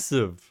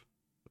massive.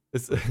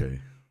 It's Okay.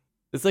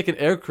 it's like an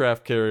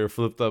aircraft carrier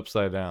flipped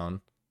upside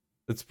down.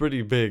 It's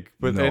pretty big.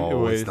 But no,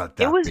 anyways, it's not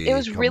that It was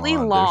big, come really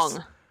on, long,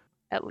 there's-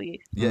 at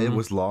least. Yeah, Mhm. it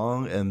was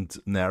long and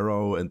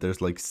narrow, and there's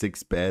like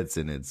 6 beds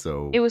in it.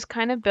 So It was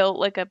kind of built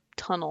like a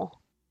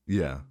tunnel.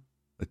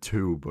 a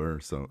tube or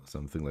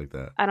something like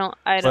that. I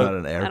It's don't not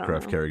an I don't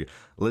aircraft know. carrier.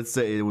 Let's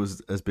say it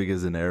was as big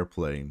as an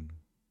airplane,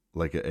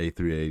 like an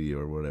A380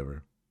 or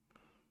whatever.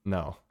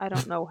 No. I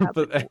don't know how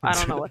But I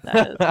don't know what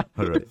that is.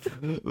 All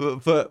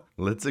right, but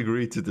let's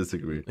agree to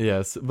disagree.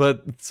 yes,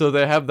 but so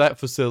they have that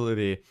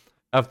facility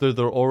after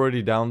they're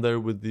already down there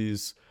with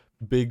these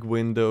big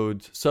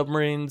windowed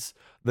submarines.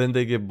 Then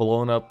they get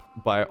blown up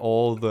by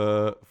all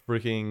the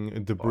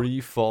freaking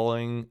debris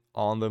falling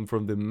on them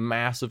from the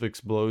massive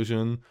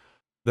explosion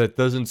that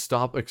doesn't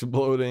stop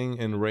exploding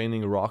and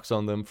raining rocks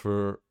on them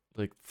for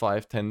like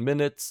 5-10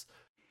 minutes.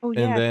 Oh And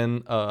yeah.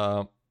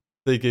 then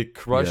they get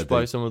crushed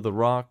by some of the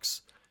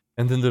rocks.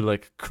 And then they're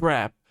like,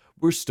 crap,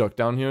 we're stuck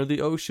down here in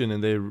the ocean.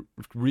 And they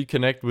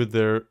reconnect with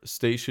their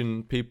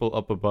station people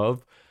up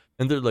above.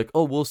 And they're like,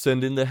 oh, we'll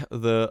send in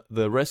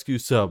the rescue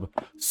sub.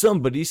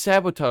 Somebody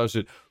sabotaged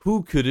it.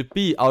 Who could it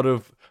be out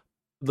of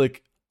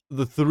like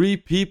the 3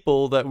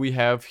 people that we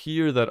have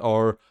here that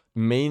are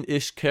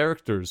main-ish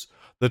characters?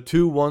 The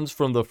 2 ones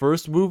from the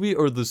first movie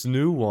or this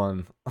new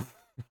one?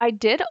 I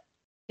did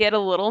get a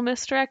little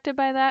misdirected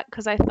by that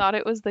because I thought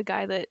it was the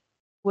guy that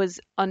was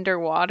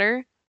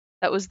underwater.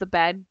 That was the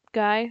bad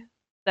guy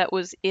that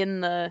was in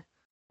the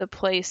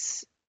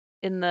place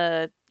in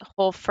the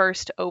whole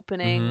first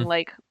opening, Mhm.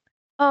 like,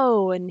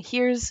 oh, and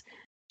here's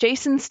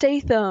Jason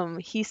Statham.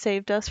 He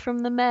saved us from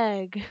the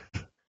Meg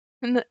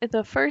in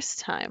the first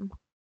time.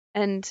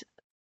 And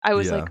I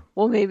was like, Yeah.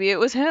 well, maybe it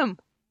was him.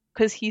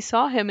 Because he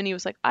saw him and he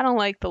was like, I don't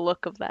like the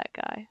look of that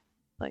guy.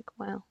 Like,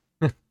 wow.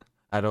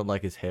 I don't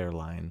like his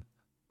hairline.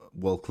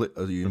 Well,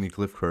 you mean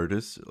Cliff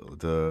Curtis,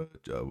 or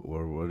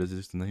what is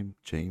his name?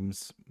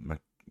 James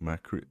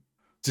Macri.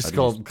 Just How do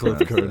call you him Cliff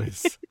pronounce that?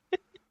 Curtis.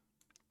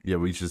 Yeah,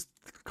 we just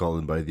call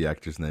him by the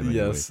actor's name anyway.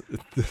 Yes.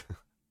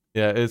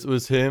 Yeah, it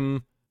was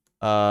him,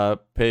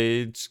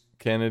 Paige,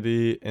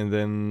 Kennedy, and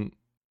then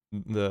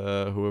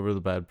whoever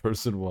the bad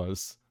person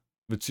was.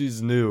 But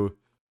she's new.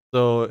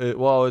 So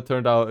it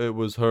turned out it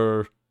was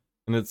her,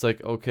 and it's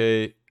like,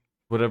 okay,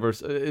 whatever.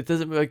 It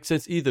doesn't make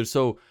sense either.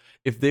 So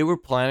if they were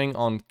planning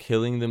on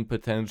killing them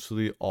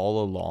potentially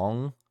all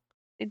along,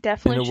 It in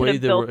definitely a should way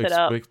have they were built it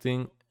up.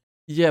 expecting.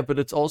 Yeah, but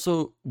it's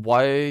also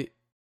why.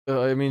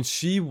 I mean,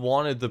 she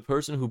wanted the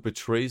person who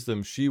betrays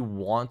them. She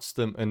wants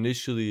them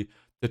initially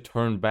to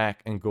turn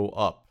back and go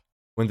up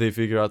when they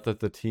figure out that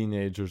the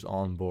teenager's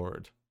on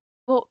board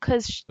Well,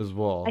 because as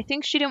well. I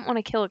think she didn't want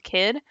to kill a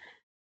kid.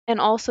 And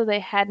also, they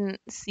hadn't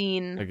I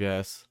seen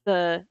guess.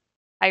 the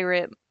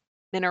pirate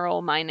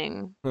mineral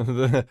mining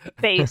They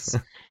base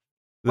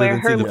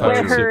didn't see the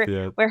pirate ship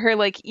yet. where her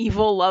like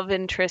evil love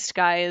interest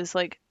guy is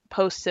like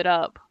posted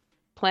up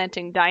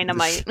planting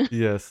dynamite.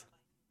 Yes.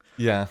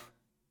 Yeah.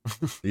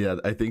 Yeah,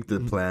 I think the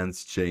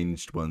plans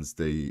changed once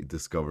they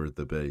discovered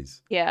the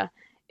base. Yeah.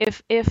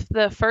 If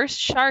the first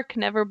shark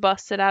never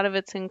busted out of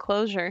its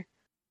enclosure,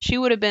 she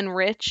would have been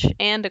rich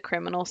and a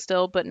criminal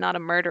still, but not a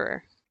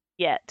murderer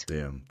yet.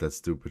 Damn, that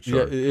stupid Yeah,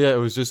 shark. yeah, it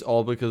was just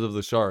all because of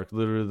the shark.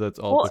 Literally, that's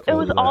all Well, because it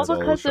was of all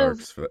that. That's all because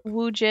of sharks.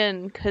 Wu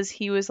Jin, because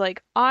he was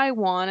like, I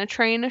want to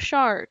train a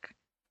shark.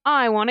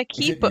 I want to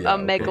keep Yeah, a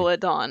okay.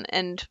 megalodon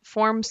and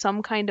form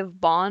some kind of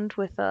bond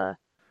with a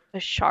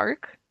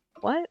shark.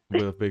 What?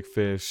 With a big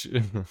fish.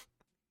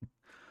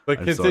 But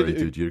I'm sorry,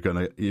 continue.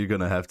 dude. You're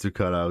gonna have to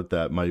cut out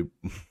that my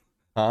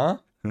Huh?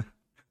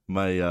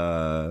 my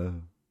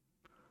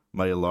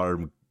my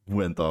alarm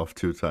went off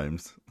 2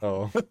 times,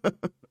 Oh.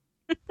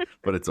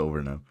 but it's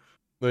over now.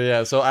 But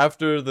yeah, so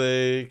after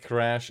they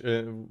crash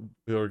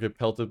or get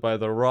pelted by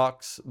the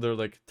rocks, they're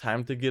like,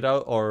 time to get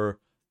out our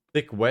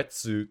thick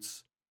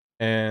wetsuits.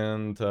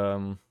 And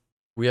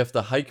we have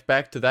to hike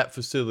back to that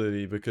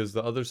facility because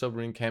the other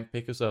submarine can't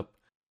pick us up.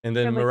 And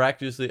then Yeah, like-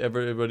 miraculously,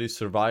 everybody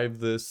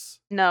survived this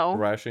No.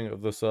 crashing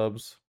of the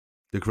subs.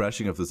 The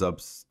crashing of the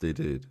subs, they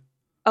did.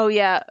 Oh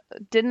yeah,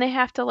 didn't they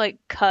have to like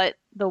cut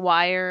the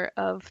wire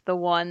of the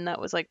one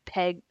that was like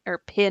pegged or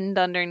pinned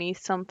underneath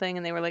something,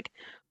 and they were like,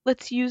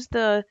 let's use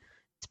the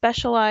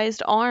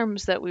specialized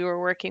arms that we were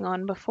working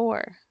on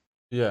before.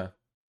 Yeah,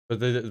 but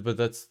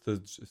that's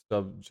the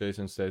sub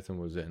Jason Statham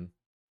was in.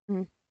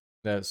 Mm.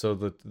 Yeah, so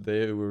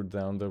they were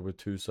down there with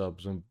 2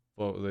 subs, and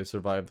they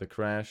survived the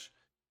crash,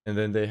 and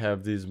then they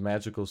have these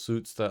magical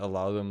suits that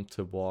allow them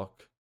to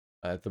walk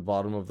at the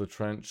bottom of the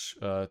trench,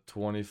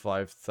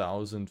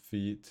 25,000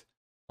 feet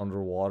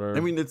underwater.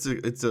 I mean, it's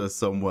a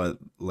somewhat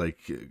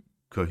like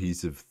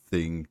cohesive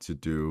thing to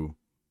do.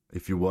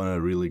 If you want to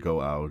really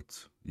go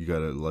out, you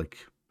gotta like,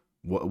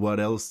 what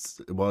else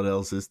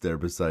is there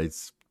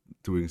besides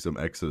doing some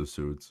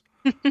exosuits?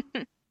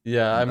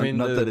 yeah, I mean,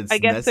 not that it's I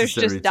guess there's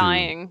necessary just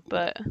dying,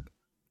 but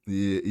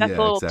Yeah, that's a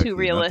little too exactly.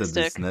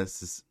 realistic Not that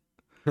it's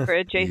for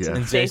a Jason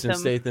and Jason Statham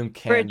Statham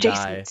for a can't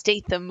Jason die.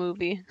 Statham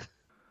movie.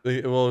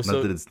 Well, not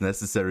so that it's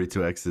necessary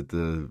to exit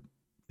the.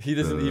 he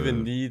doesn't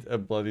even need a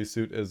bloody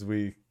suit, as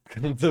we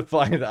come to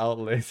find out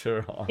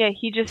later on. Yeah,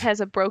 he just has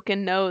a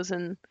broken nose,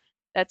 and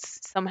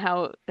that's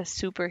somehow a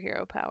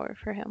superhero power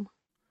for him.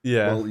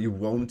 Yeah. Well, you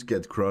won't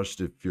get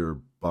crushed if your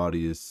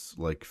body is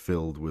like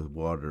filled with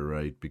water,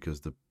 right?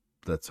 Because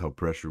that's how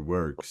pressure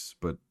works.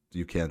 But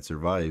you can't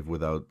survive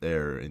without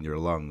air in your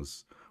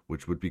lungs,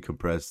 which would be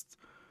compressed.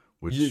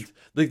 Which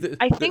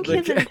I think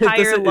his it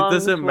entire lungs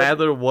doesn't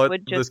matter what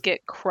would just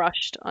get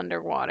crushed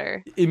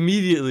underwater.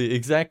 immediately,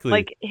 exactly.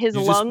 Like his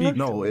You just lungs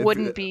No, if-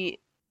 wouldn't be,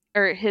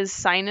 or his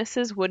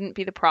sinuses wouldn't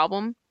be the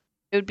problem.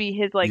 It would be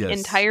his Yes.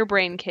 entire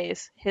brain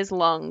case, his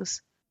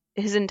lungs,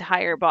 his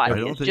entire body. I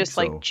don't It's think just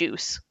so. like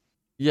juice.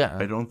 Yeah.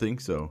 I don't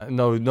think so.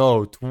 No,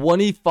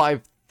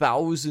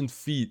 25,000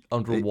 feet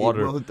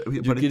underwater. You're but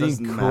it getting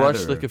doesn't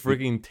crushed matter. like a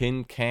freaking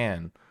tin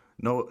can.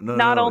 No,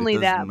 Not it only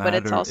doesn't that, but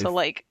it's matter also if-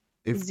 like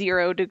if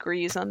 0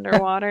 degrees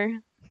underwater.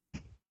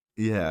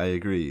 Yeah, I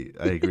agree.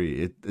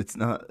 It's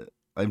not.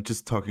 I'm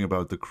just talking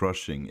about the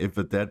crushing. If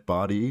a dead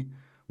body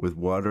with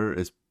water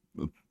is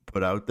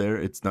put out there,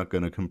 it's not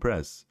gonna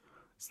compress.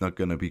 It's not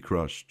gonna be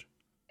crushed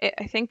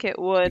I think it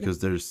would. because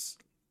there's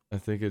I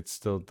think it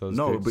still does.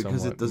 no get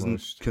because somewhat it doesn't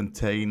mushed.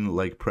 contain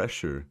like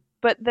pressure.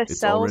 But the It's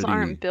cells already-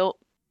 aren't built,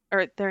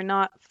 or they're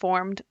not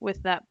formed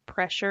with that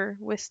pressure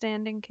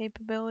withstanding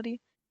capability.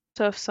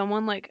 So if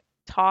someone like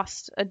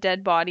tossed a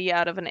dead body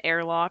out of an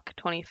airlock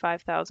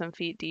 25,000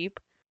 feet deep,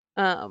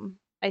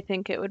 I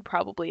think it would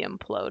probably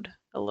implode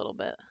a little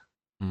bit.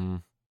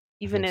 Mm.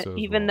 Even think so as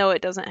even well. though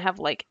it doesn't have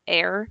like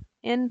air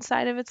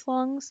inside of its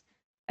lungs,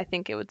 I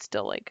think it would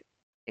still like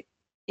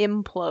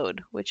implode,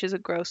 which is a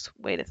gross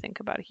way to think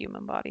about a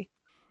human body.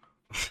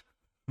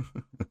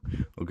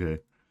 Okay.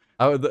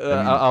 I mean,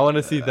 want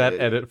to see that I-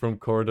 edit from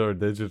Corridor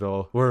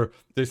Digital where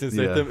Jason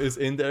Yeah. Statham is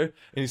in there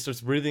and he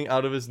starts breathing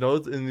out of his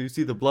nose and you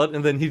see the blood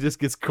and then he just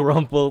gets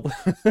crumpled.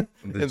 and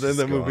then just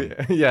the movie,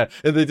 yeah,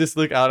 and they just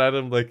look out at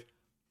him like,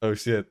 oh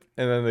shit,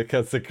 and then they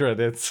cut the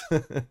credits.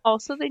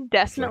 Also, they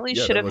definitely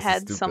yeah, should that have was a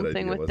had stupid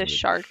something idea, with the wasn't it?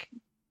 shark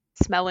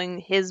smelling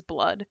his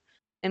blood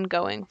and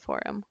going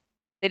for him.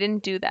 They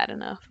didn't do that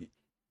enough.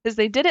 Because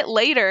they did it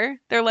later.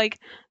 They're like,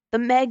 the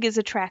Meg is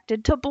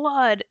attracted to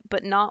blood,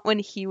 but not when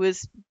he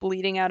was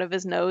bleeding out of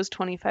his nose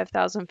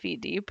 25,000 feet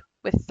deep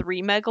with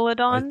 3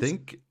 megalodons.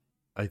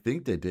 I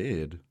think they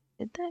did.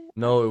 Did they?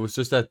 No, it was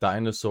just that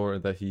dinosaur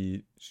that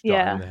he shot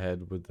Yeah. in the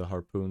head with the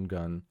harpoon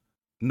gun.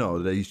 No,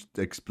 they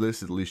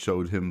explicitly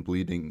showed him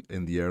bleeding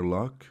in the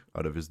airlock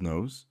out of his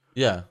nose,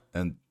 Yeah.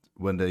 and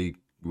when he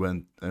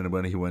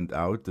went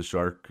out, the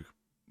shark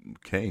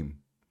came.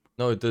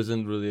 No, it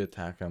doesn't really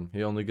attack him.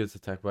 He only gets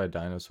attacked by a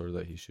dinosaur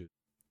that he shoots.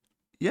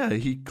 Yeah,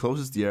 he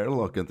closes the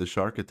airlock and the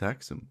shark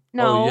attacks him.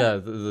 No. Oh yeah,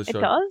 the it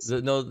shark. does?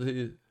 It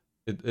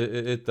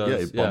does. Yeah,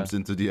 it bumps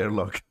into the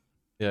airlock.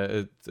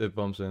 Yeah, it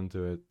bumps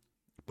into it.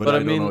 But But I I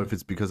don't know mean- if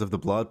it's because of the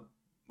blood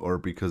or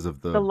because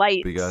of The the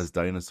lights. big ass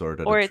dinosaur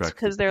that Or it's attracted.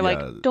 because they're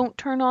yeah, like, don't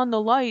turn on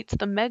the lights.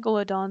 The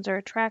megalodons are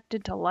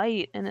attracted to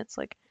light. And it's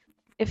like,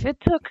 if it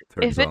took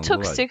Turns on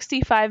the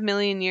 65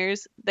 million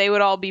years, they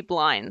would all be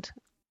blind.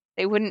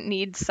 They wouldn't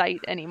need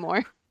sight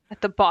anymore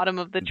at the bottom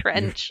of the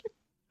trench.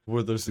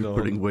 Where there's You're no.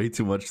 putting way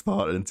too much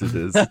thought into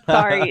this.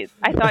 Sorry,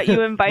 I thought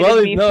you invited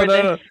Wally, me no, for no,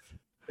 this. no.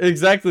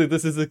 Exactly.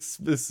 This is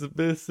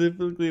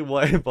specifically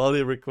why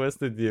Wally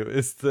requested you.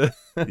 Is the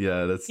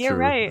Yeah, that's You're true.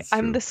 right. that's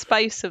I'm true. the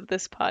spice of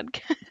this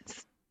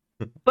podcast.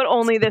 But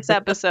only this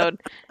episode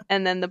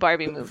and then the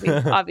Barbie movie.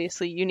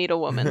 Obviously, you need a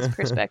woman's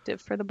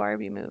perspective for the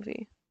Barbie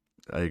movie.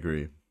 I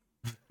agree.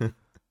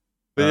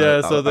 But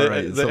yeah, so they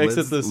alright, they so exit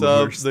let's- the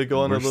sub. we're They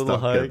go on a we're little stuck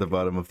hike. at the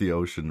bottom of the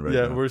ocean right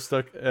Yeah, now. we're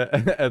stuck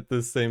at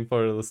the same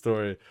part of the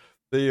story.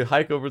 They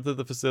hike over to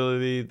the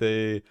facility.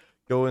 They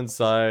go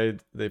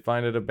inside. They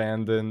find it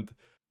abandoned.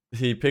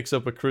 He picks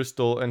up a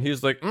crystal and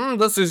he's like,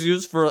 "This is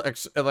used for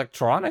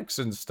electronics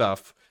and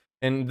stuff.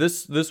 And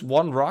this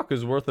one rock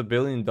is worth $1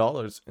 billion."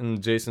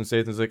 And Jason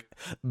Statham's like,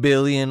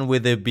 "Billion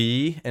with a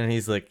B?" And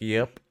he's like,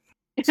 "Yep."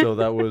 So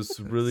that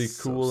was really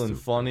So cool and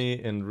stupid. funny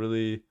and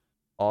really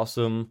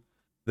awesome.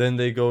 Then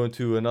they go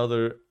into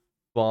another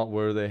spot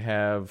where they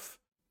have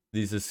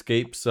these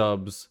escape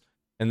subs,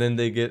 and then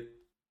they get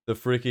the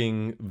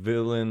freaking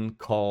villain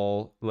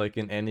call, like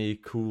in any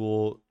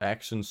cool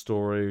action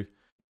story,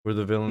 where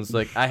the villain's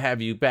like, "I have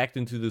you backed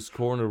into this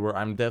corner where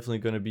I'm definitely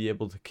going to be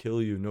able to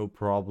kill you, no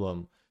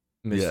problem."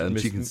 Yeah, and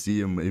she can see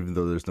him even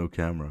though there's no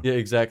camera. Yeah,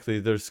 exactly.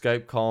 They're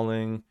Skype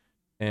calling,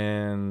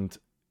 and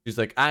she's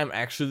like, "I'm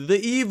actually the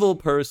evil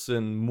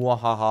person.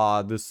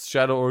 Mwahaha. This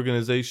shadow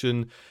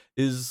organization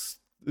is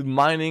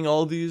mining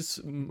all these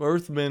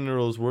earth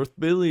minerals worth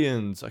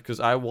billions because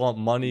I want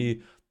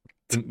money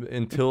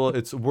until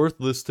it's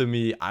worthless to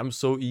me. I'm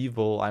so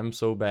evil. I'm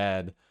so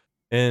bad."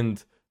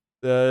 And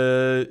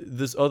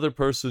this other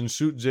person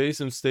shoot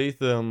Jason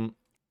Statham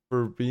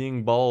for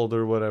being bald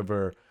or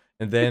whatever,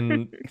 and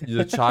then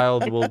the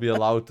child will be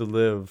allowed to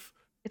live.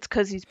 It's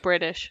because he's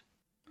British.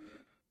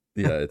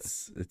 Yeah,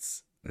 it's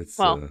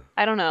Well,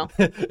 I don't know.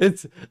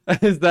 It's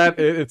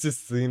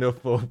just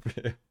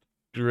xenophobia.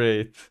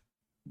 Great.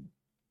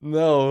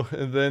 No,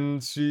 and then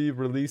she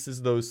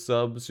releases those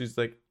subs. She's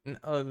like, "No,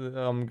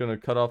 I'm gonna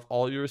cut off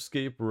all your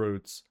escape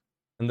routes."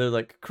 And they're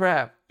like,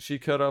 "Crap, she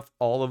cut off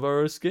all of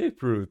our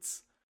escape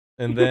routes."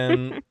 And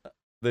then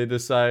they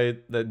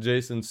decide that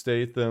Jason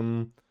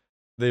Statham,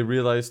 they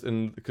realized,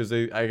 and because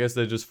I guess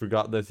they just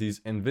forgot that he's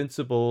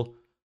invincible.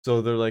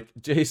 So they're like,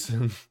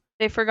 "Jason,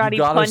 They forgot You he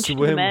gotta punched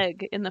swim.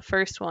 Meg in the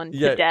first one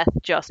Yeah, to death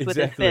just with his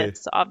exactly.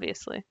 fists,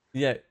 obviously.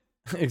 Yeah,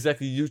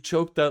 exactly. You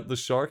choked out the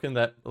shark in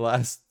that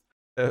last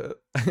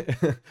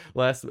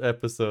last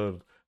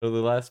episode or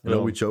the last I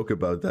know we film. joke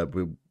about that,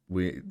 but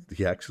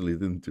he actually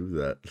didn't do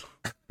that.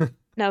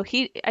 No,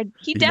 he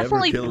He never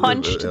definitely killed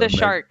punched the Meg.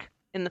 shark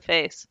in the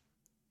face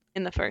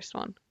in the first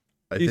one.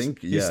 I He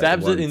think he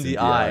stabs it once in the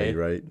eye.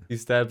 right? He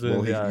stabs it Well,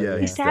 in the eye. yeah,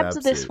 He he stabs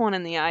stabs this it. one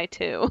in the eye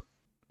too.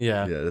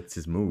 Yeah. Yeah, that's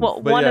his move.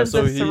 Well, But one yeah, of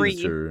so the he- three.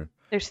 Sure.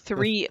 There's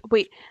three.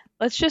 Wait,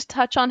 let's just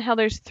touch on how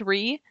there's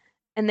three,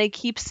 and they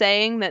keep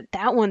saying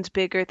that one's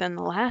bigger than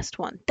the last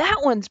one. That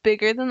one's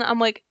bigger than. I'm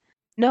like,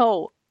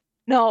 no,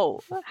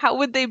 no. How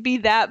would they be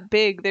that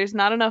big? There's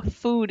not enough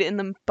food in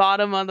the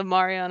bottom of the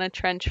Mariana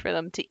Trench for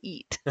them to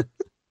eat.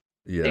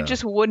 Yeah. They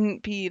just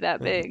wouldn't be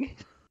that big.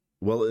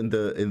 Well, in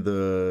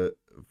the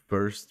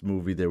first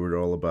movie, they were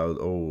all about,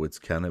 oh, it's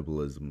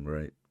cannibalism,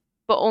 right?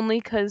 But only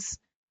because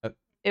Uh,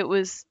 it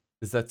was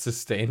Is that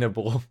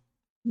sustainable?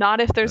 not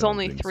if there's don't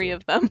only think three so.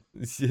 of them.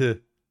 Yeah.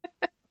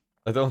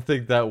 I don't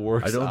think that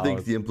works. I don't think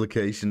out. the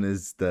implication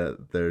is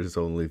that there's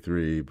only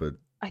 3, but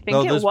I think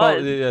No, it there's was.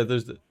 probably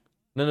there's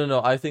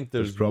no. I think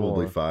there's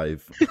probably more.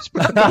 5. There's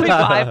probably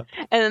 5,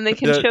 and then they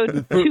can Yeah, show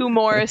the- 2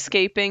 more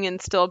escaping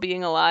and still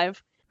being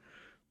alive.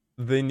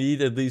 They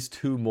need at least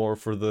 2 more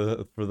for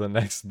the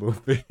next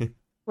movie.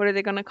 What are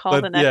they gonna call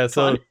the But next yeah,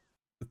 so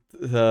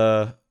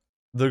one?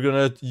 they're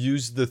gonna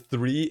use the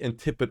 3 and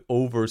tip it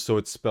over so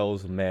it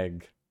spells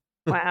Meg.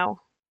 Wow.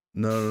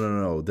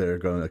 No. They're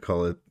gonna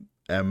call it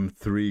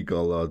M3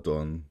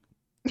 Galadon.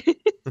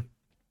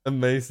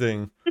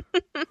 Amazing.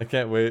 I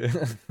can't wait.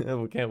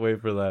 I can't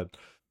wait for that.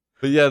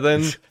 But yeah,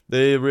 then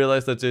they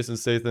realize that Jason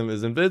Statham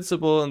is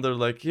invincible, and they're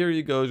like, here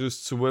you go,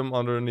 just swim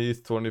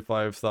underneath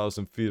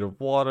 25,000 feet of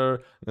water.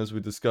 And as we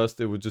discussed,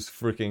 it would just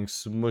freaking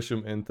smush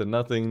him into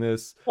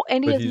nothingness. Well,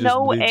 and he But has he just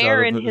no bleeds out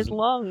air of in his- his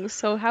lungs,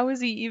 so how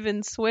is he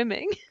even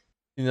swimming?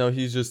 You know,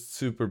 he's just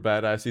super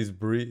badass. He's He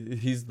can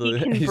he's just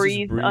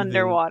breathe breathing.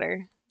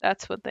 underwater.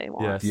 That's what they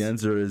want. Yes. The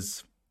answer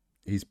is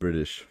he's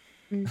British.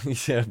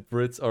 Yeah,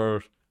 Brits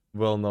are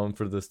well known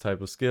for this type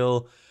of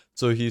skill.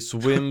 So he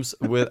swims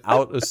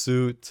without a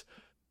suit.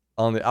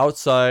 On the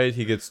outside,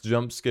 he gets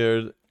jump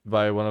scared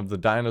by one of the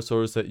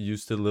dinosaurs that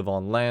used to live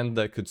on land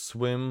that could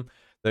swim,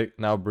 that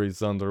now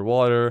breathes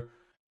underwater,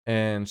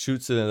 and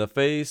shoots it in the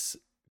face,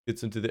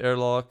 gets into the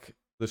airlock.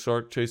 The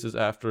shark chases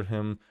after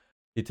him.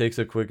 He takes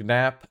a quick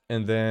nap,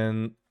 and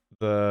then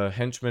the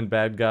henchman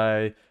bad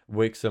guy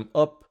wakes him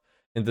up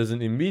and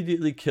doesn't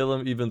immediately kill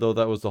him, even though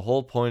that was the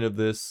whole point of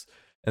this.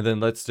 And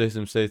then lets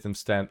Jason Statham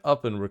stand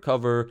up and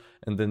recover,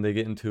 and then they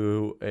get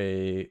into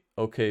a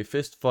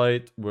fist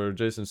fight where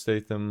Jason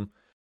Statham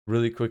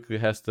really quickly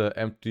has to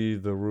empty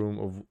the room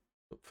of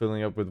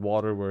filling up with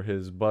water where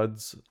his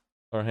buds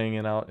are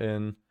hanging out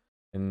in,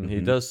 and he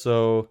Mhm. does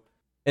so.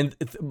 And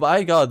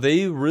by God,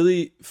 they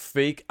really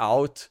fake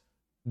out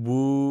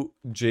Wu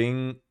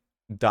Jing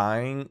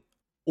dying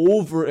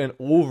over and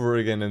over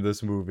again in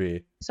this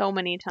movie. So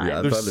many times. Yeah,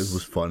 I There's- thought it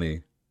was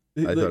funny.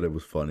 I thought it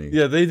was funny.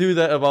 Yeah, they do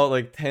that about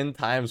like 10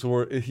 times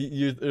where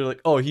you're like,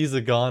 oh, he's a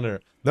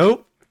goner.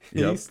 Nope,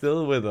 Yep. he's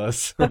still with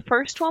us. The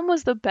first one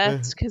was the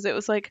best because it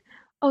was like,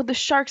 oh, the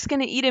shark's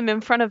gonna eat him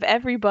in front of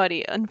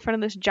everybody, in front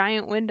of this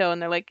giant window,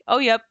 and they're like, oh,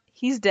 yep,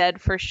 he's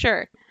dead for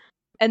sure.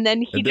 And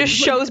then he And then just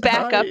he's like, shows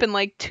back up "Hi." in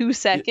like 2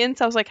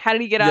 seconds. I was like, how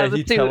did he get out Yeah, of the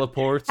he suit?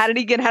 teleports. How did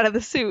he get out of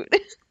the suit?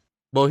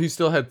 Well, he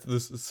still had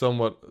this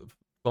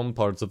some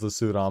parts of the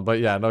suit on, but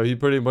yeah, no, he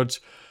pretty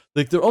much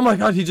like, they're, oh my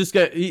God, he just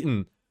got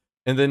eaten,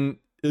 and then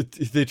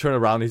they turn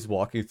around, he's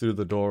walking through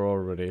the door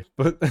already.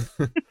 But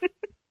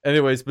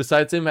anyways,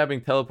 besides him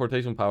having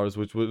teleportation powers,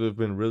 which would have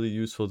been really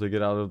useful to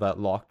get out of that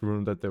locked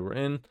room that they were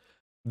in,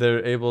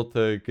 they're able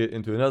to get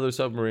into another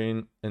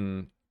submarine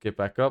and get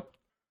back up.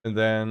 And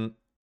then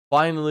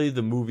finally,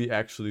 the movie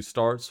actually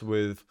starts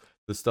with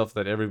the stuff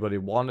that everybody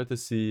wanted to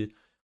see,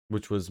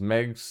 which was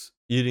Meg's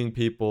eating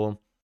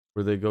people,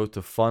 where they go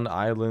to Fun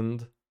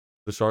Island,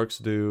 the sharks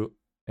do,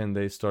 and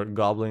they start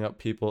gobbling up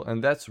people,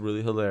 and that's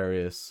really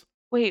hilarious.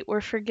 Wait,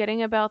 we're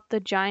forgetting about the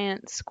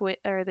giant squid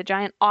or the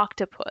giant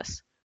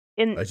octopus.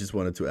 I just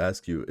wanted to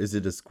ask you, is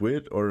it a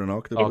squid or an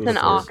octopus an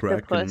or a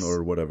kraken octopus.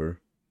 or whatever?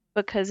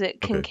 Because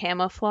it can Okay.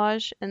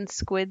 camouflage, and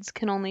squids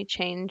can only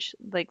change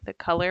like the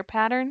color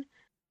pattern,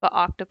 but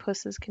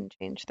octopuses can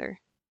change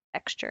their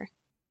texture.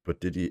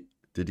 But did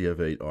he have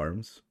 8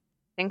 arms?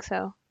 I think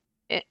so.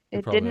 It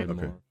They probably didn't. had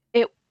Okay. more.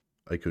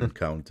 I couldn't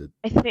count it.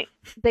 I think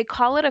they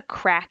call it a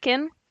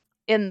kraken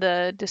in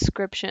the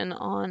description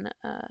on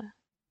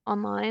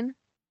online,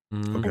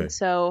 Mm. Okay. and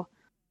so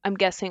I'm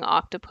guessing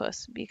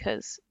octopus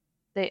because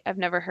I've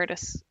never heard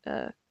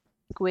a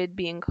squid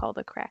being called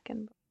a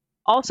kraken.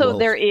 Also, Well,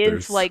 there is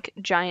there's- like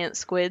giant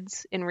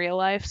squids in real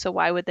life, so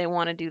why would they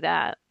want to do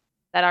that?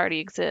 That already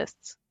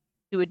exists.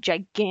 Do a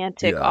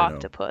gigantic Yeah, I know.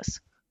 octopus.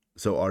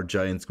 So are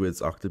giant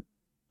squids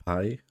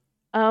octopi?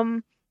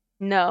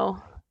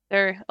 No,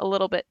 they're a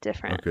little bit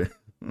different. Okay.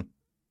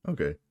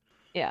 Okay.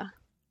 Yeah.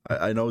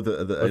 I know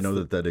that What's I know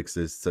the- that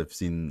exists. I've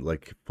seen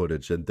like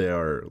footage, and they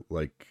are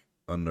like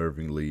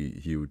unnervingly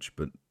huge,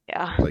 but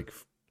Yeah. like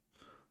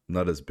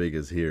not as big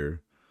as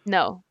here.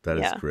 No. That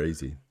is Yeah.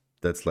 crazy.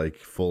 That's like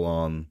full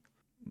on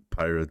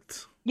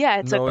pirate. Yeah,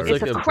 it's No, a it's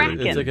it's like a a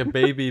kraken. it's like a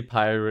baby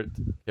pirate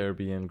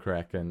Caribbean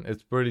kraken.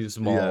 It's pretty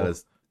small. Yeah,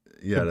 that's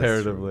true.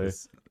 Comparatively.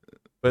 It's,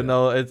 But yeah.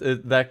 no,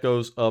 it that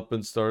goes up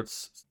and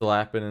starts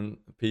slapping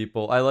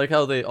people. I like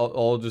how they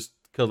all just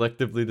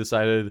collectively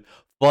decided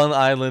Fun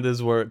Island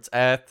is where it's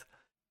at,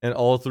 and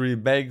all three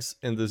Megs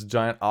and this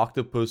giant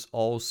octopus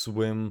all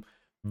swim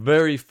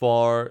very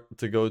far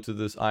to go to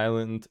this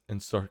island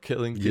and start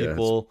killing Yeah,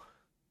 people.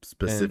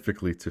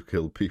 specifically to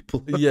kill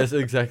people. Yes,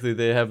 exactly.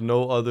 They have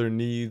no other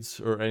needs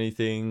or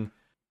anything.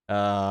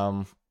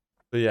 But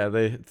yeah,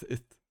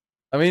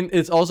 I mean,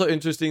 it's also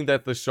interesting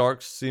that the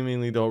sharks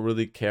seemingly don't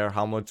really care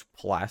how much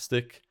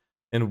plastic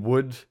and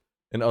wood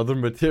and other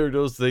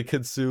materials they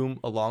consume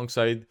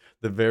alongside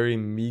the very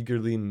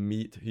meagerly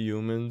meat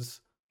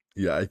humans.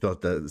 Yeah, I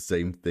thought that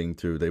same thing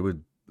too. They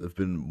would have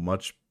been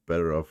much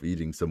better off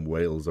eating some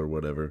whales or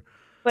whatever.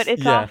 But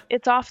Yeah.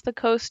 it's off the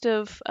coast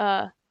of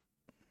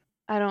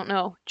I don't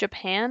know,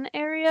 Japan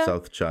area?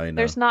 South China.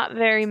 There's not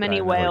very many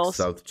China. Like whales.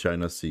 South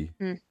China Sea.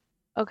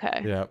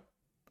 Okay. Yeah.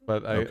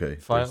 But Okay,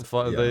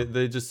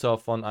 they just saw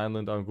Fun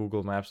Island on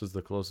Google Maps as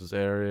the closest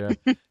area,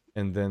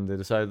 and then they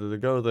decided to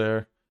go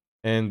there,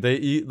 and they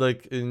eat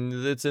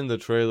it's in the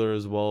trailer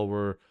as well,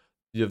 where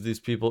you have these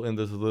people in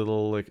this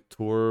little like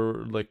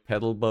tour like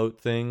pedal boat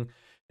thing,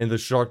 and the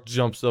shark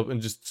jumps up and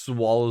just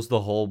swallows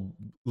the whole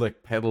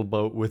like pedal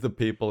boat with the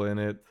people in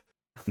it.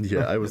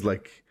 Yeah, I was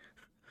like,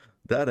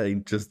 that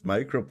ain't just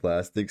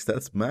microplastics,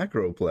 that's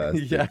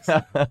macroplastics.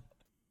 Yeah.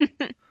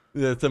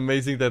 Yeah, it's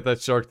amazing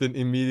that shark didn't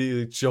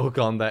immediately choke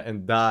on that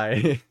and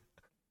die.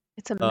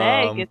 It's a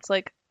Meg. Um, It's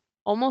like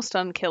almost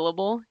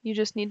unkillable. You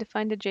just need to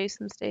find a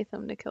Jason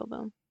Statham to kill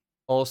them.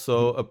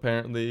 Also,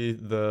 apparently,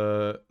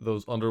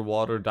 those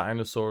underwater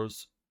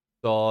dinosaurs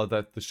saw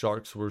that the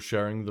sharks were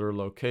sharing their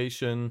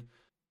location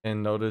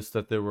and noticed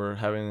that they were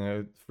having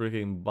a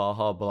freaking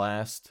Baja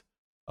blast,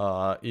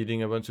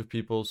 eating a bunch of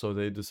people. So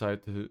they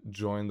decided to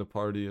join the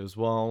party as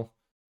well.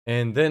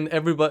 And then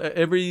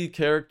every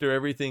character,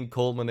 everything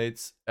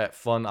culminates at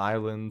Fun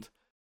Island,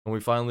 and we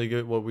finally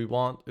get what we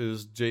want: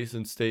 is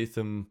Jason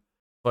Statham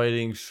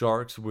fighting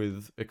sharks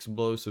with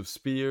explosive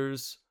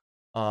spears.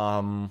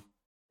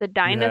 The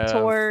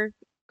dinosaur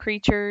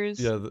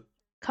creatures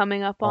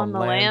coming up on the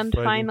land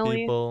finally.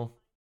 People.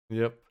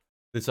 Yep.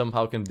 They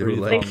somehow can They were breathe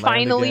like- They on land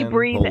finally again.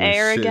 breathe Holy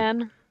air shit.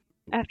 again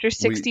after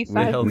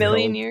 65 held-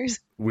 million years.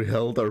 We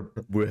held our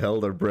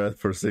breath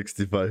for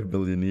 65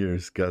 million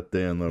years. God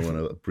damn, I want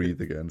to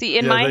breathe again. See,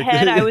 in Yeah, my they-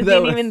 head, I that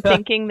wasn't was- even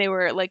thinking they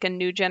were like a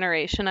new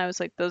generation. I was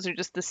like, those are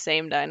just the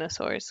same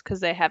dinosaurs because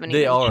they haven't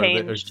They even are.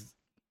 changed.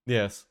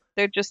 Yes.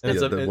 They're just And the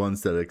Yeah, it's the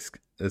ones that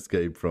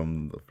escaped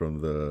from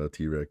the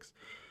T-Rex.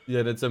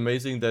 Yeah, it's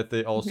amazing that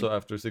they also,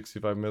 after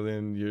 65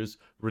 million years,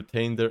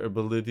 retain their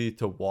ability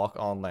to walk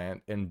on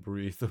land and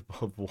breathe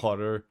above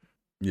water.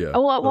 Yeah.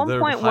 Oh, well, at So one they're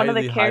point, one of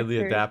the highly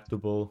characters.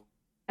 adaptable.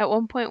 At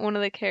one point, one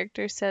of the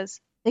characters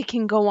says they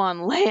can go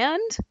on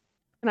land,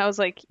 and I was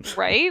like,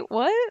 right?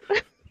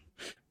 What?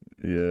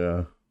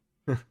 Yeah.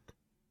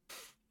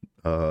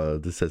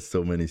 This has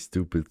so many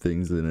stupid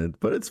things in it,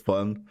 but it's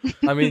fun.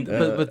 I mean,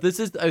 but this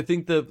is, I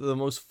think, the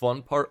most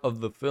fun part of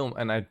the film,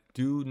 and I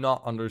do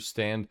not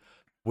understand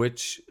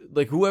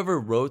whoever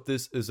wrote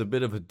this is a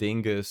bit of a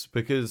dingus,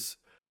 because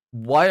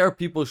why are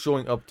people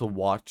showing up to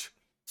watch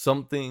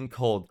something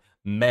called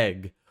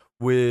Meg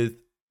with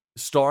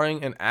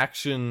starring an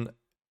action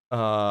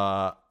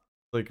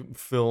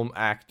film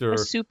actor A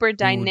super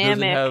doesn't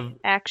dynamic have-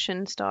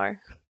 action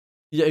star.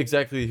 Yeah,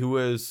 exactly. Who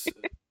has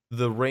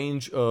the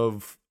range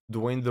of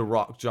Dwayne The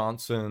Rock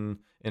Johnson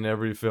in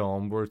every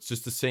film, where it's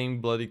just the same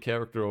bloody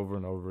character over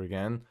and over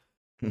again.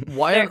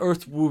 Why on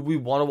earth would we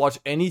want to watch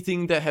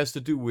anything that has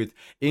to do with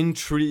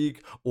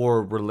intrigue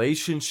or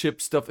relationship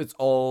stuff? It's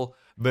all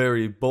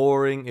very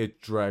boring.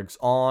 It drags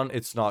on.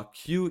 It's not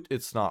cute.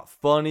 It's not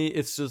funny.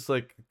 It's just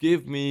like,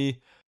 give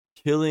me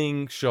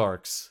killing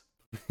sharks,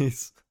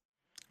 please.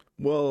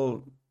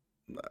 Well,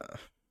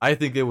 I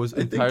think it was I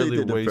think they entirely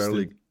did a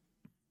wasted.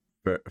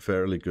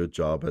 fairly good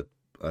job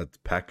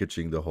at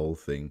packaging the whole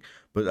thing.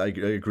 But I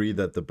agree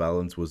that the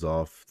balance was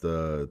off.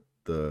 The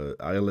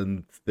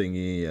island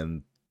thingy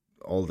and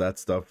all that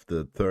stuff,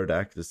 the third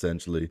act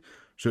essentially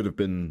should have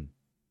been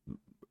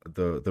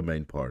the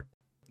main part.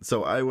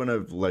 So I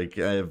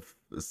have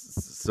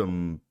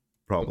some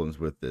problems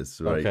with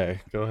this, right?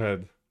 Okay, go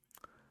ahead.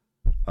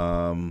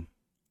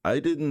 I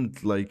didn't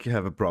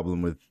have a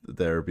problem with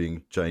there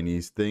being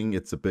Chinese thing.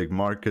 It's a big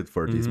market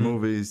for these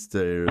movies.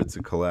 It's a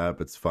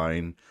collab. It's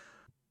fine.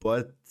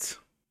 But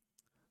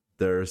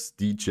there's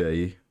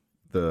DJ,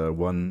 the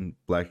one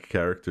black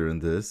character in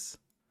this,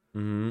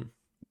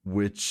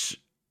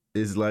 which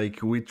is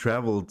we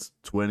traveled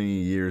 20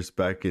 years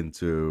back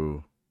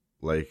into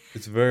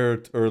It's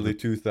very early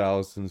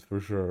 2000s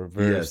for sure.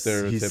 Very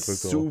stereotypical. He's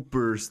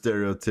super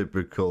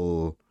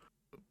stereotypical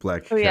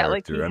black Oh yeah,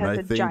 like character, he and has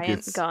I a think giant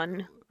it's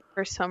gun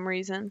for some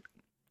reason.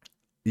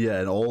 Yeah,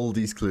 and all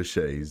these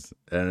cliches.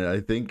 And I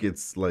think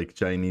it's like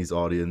Chinese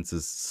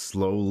audiences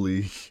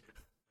slowly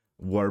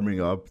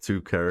warming up to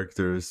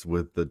characters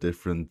with a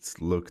different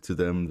look to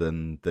them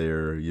than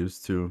they're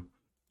used to.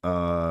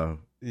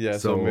 Yeah,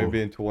 so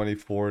maybe in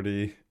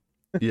 2040.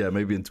 Yeah,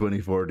 maybe in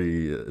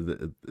 2040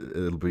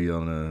 it'll be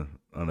on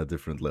a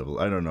different level.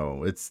 I don't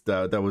know. It's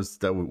that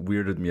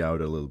weirded me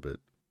out a little bit.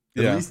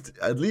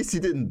 At least he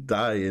didn't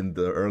die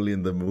early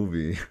in the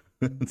movie.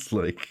 It's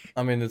like,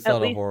 I mean, it's At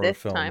not a least horror this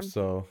film, time.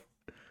 so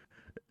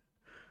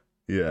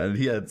yeah, and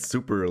he had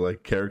super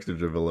like character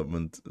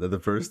development. The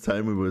first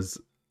time it was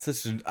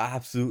such an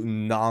absolute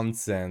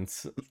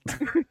nonsense.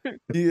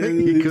 He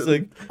He's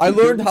like, couldn't- I he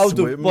learned couldn't how to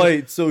swim.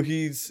 fight, so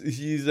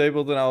he's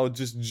able to now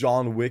just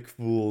John Wick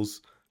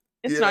fools.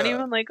 It's not Yeah.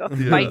 even like a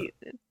Yeah. fight.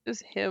 It's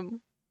just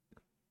him.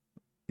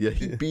 Yeah,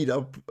 he beat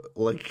up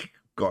like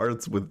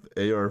guards with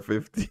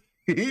AR-15s.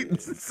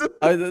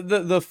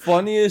 The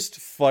funniest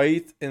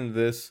fight in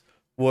this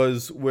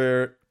was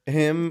where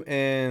him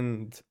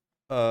and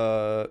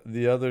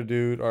the other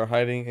dude are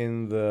hiding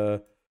in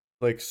the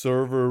like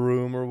server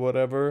room or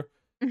whatever,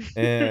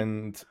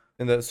 and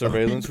in that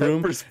surveillance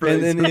room,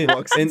 and then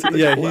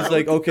he's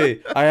like,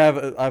 okay, I have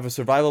a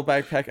survival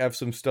backpack, I have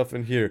some stuff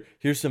in here.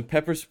 Here's some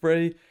pepper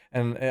spray,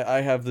 and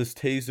I have this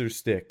taser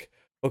stick.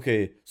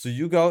 Okay, so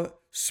you go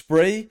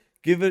spray,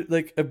 give it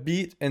like a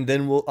beat, and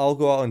then I'll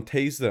go out and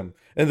tase them.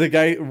 And the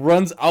guy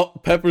runs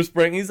out pepper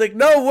spraying. He's like,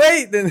 no,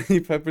 wait! Then he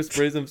pepper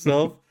sprays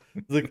himself.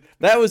 Like,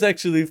 that was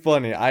actually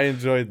funny. I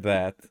enjoyed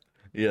that.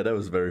 Yeah, that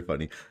was very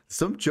funny.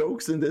 Some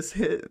jokes in this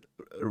hit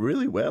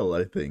really well,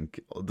 I think.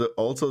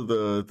 Also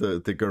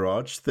the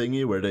garage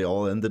thingy where they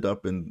all ended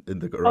up in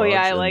the garage. Oh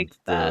yeah, I and liked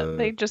that.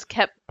 They just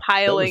kept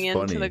piling into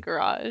funny. the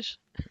garage.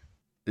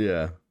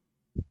 Yeah.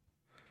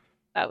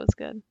 That was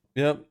good.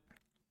 Yep.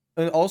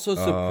 And also,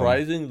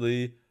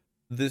 surprisingly,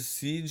 the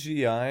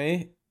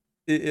CGI,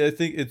 I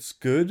think it's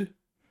good.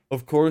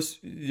 Of course,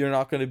 you're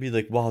not going to be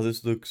like, wow,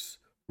 this looks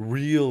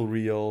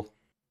real.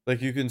 Like,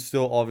 you can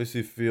still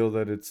obviously feel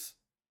that it's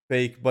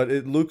fake, but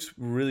it looks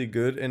really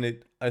good,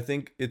 and I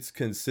think it's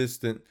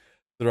consistent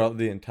throughout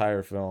the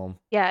entire film.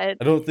 Yeah,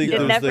 I don't think it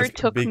there's, never like,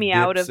 took big me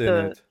out of dips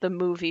in it. the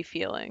movie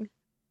feeling.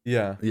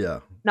 Yeah.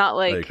 Yeah. Not I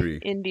like agree.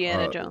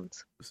 Indiana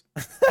Jones.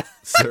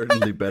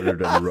 Certainly better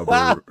than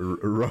Robert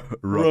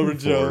Robert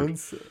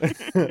Jones.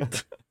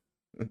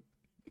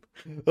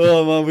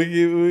 Oh man,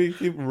 we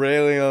keep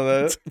railing on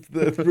that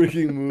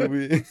freaking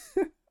movie.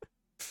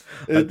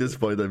 At this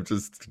point, I'm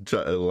just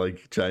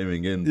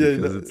chiming in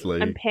because it's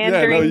like I'm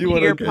pandering you to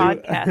wanna your do-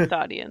 podcast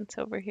audience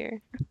over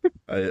here.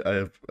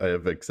 I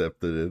have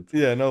accepted it.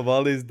 Yeah, no,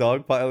 Vali's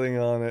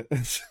dogpiling on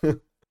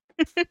it.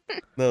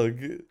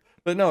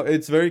 But no,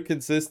 it's very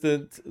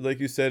consistent. Like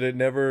you said, it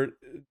never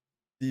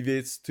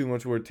deviates too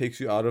much where it takes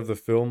you out of the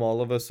film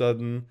all of a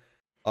sudden.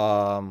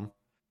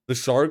 The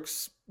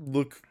sharks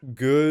look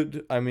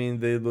good. I mean,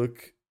 they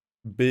look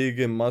big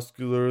and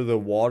muscular. The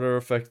water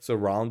effects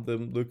around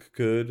them look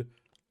good.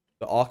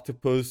 The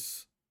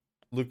octopus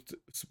looked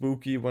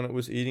spooky when it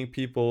was eating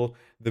people.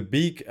 The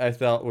beak, I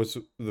thought, was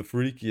the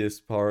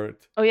freakiest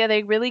part. Oh yeah,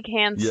 they really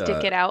can stick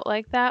Yeah. it out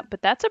like that,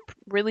 but that's a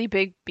really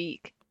big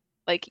beak.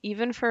 Like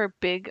even for a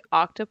big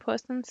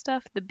octopus and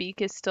stuff, the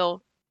beak is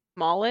still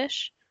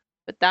smallish,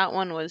 but that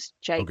one was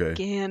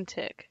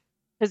gigantic.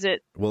 Cause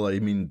it Well, I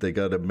mean, they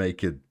gotta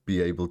make it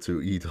be able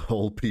to eat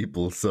whole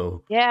people,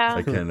 so yeah.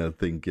 I kind of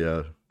think,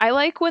 yeah. I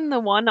like when the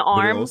one But it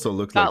arm also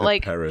looked got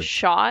like a parrot.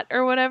 shot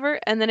or whatever,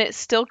 and then it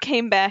still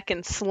came back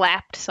and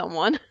slapped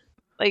someone.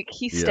 Like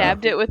he Yeah.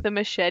 stabbed it with a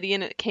machete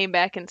and it came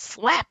back and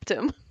slapped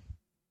him.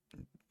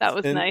 That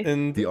was nice.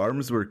 And The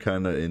arms were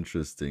kind of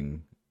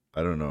interesting.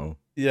 I don't know.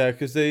 yeah,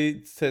 because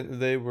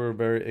they were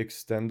very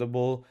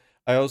extendable.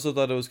 I also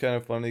thought it was kind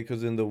of funny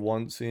because in the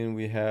one scene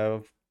we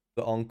have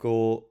the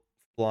uncle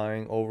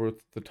flying over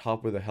the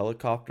top with a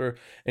helicopter,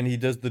 and he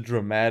does the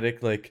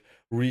dramatic like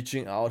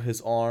reaching out his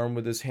arm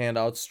with his hand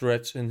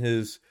outstretched, and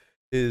his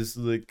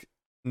like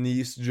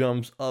niece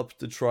jumps up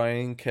to try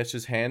and catch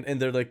his hand, and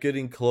they're like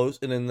getting close,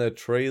 and in the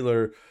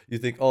trailer you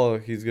think, oh,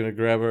 he's gonna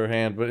grab her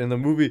hand, but in the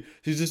movie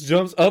she just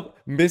jumps up,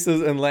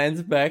 misses, and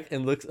lands back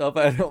and looks up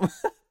at him.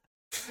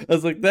 I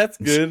was like, that's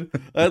good.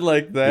 I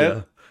like that.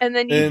 Yeah. And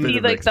then you And- see Bit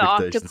of like the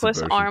expectation octopus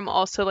subversion. arm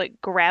also like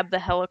grab the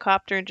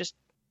helicopter and just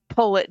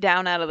pull it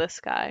down out of the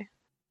sky.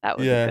 That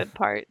was Yeah. a good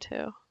part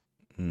too.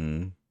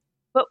 Hmm.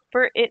 But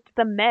for it's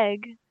the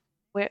Meg.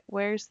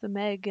 Where's the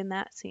Meg in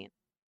that scene?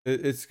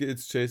 It's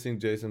chasing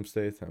Jason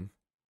Statham.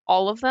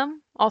 All of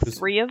them? All This-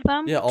 three of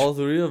them? Yeah, all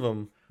three of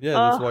them. Yeah,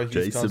 that's why he's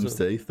Jason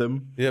constantly...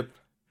 Statham. Yep.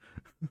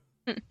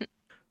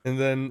 And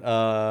then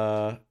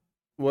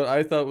what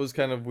I thought was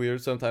kind of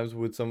weird sometimes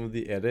with some of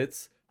the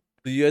edits,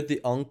 so you had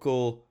the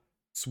uncle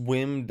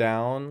swim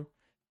down,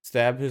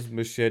 stab his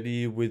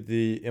machete with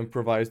the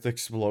improvised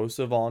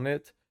explosive on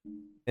it,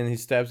 and he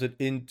stabs it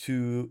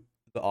into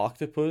the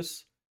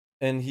octopus,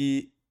 and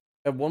he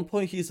at one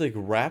point he's like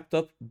wrapped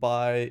up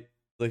by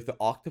like the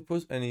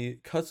octopus and he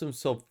cuts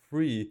himself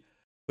free,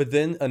 but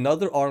then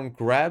another arm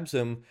grabs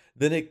him,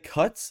 then it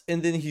cuts,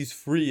 and then he's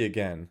free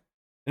again.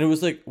 And it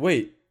was like,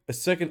 wait, a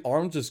second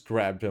arm just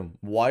grabbed him.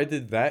 Why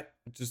did that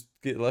just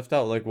get left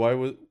out? Like,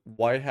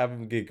 why have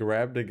him get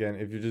grabbed again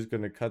if you're just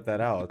gonna cut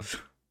that out?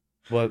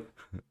 But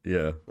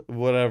Yeah.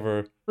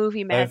 whatever.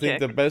 Movie I think magic.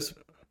 the best,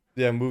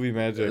 movie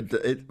magic.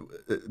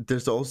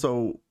 There's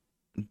also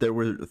there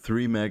were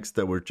 3 mechs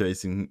that were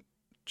chasing.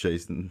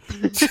 Jason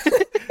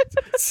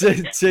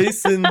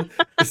Statham.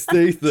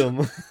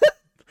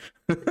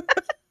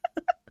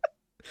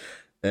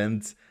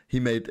 And he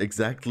made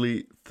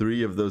exactly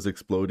 3 of those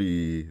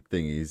explodey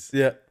thingies.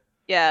 Yeah.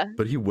 Yeah.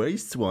 But he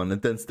wastes one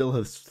and then still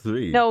has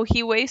 3. No,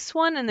 he wastes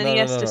one and then he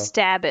has to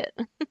stab it.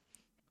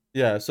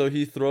 Yeah, so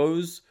he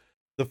throws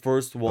the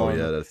first one,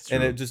 yeah, that's true.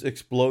 and it just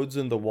explodes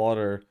in the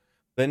water.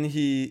 Then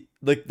he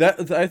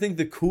that. I think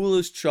the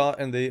coolest shot,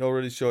 and they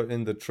already show it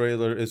in the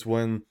trailer, is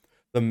when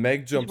the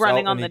Meg jumps out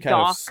and he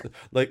kind of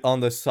like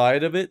on the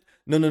side of it.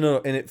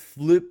 No, and it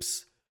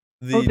flips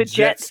the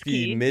jet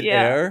ski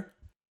midair.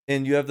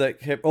 And you have that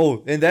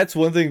and that's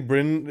one thing,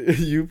 Bryn,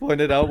 you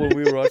pointed out when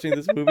we were watching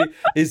this movie,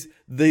 is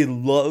they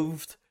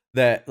loved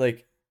that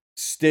like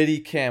steady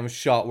cam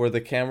shot where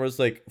the camera's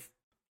like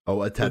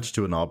attached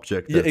to an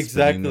object. Yeah,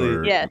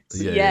 exactly.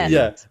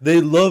 Yes. They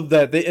love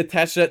that. They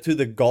attached that to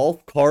the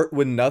golf cart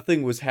when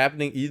nothing was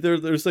happening either.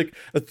 There's like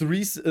a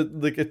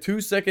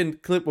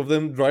 2-second clip of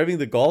them driving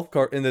the golf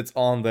cart, and it's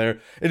on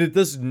there, and it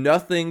does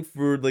nothing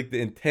for like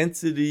the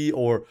intensity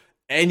or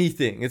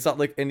anything. It's not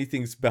like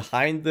anything's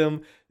behind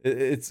them.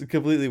 It's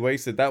completely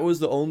wasted. That was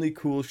the only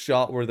cool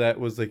shot where that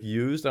was like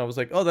used. I was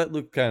like, oh, that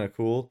looked kind of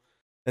cool.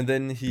 And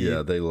then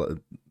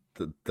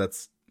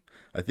that's.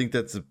 I think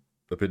that's a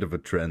bit of a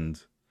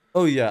trend.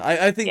 Oh yeah,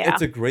 I think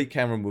it's a great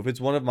camera move.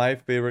 It's one of my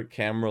favorite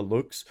camera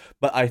looks,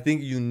 but I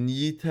think you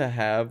need to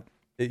have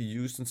it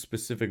used in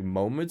specific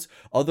moments.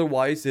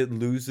 Otherwise, it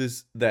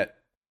loses that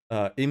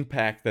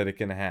impact that it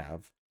can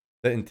have,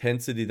 the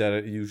intensity that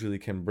it usually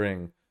can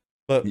bring.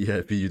 But yeah,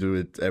 if you do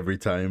it every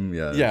time,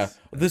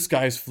 this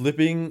guy's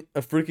flipping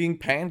a freaking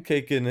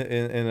pancake in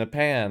a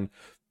pan.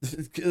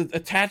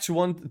 Attach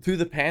one to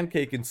the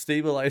pancake and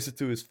stabilize it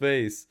to his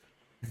face.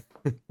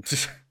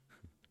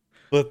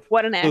 But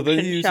what an action so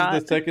then he uses shot.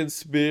 the second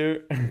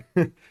spear.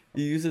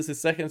 He uses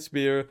his second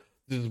spear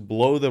to just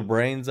blow the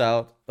brains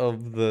out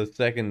of the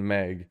second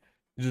Meg.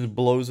 He just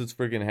blows its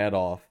freaking head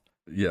off.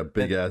 Yeah,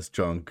 big ass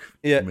chunk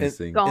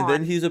missing. And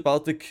then he's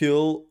about to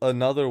kill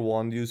another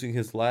one using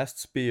his last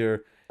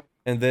spear.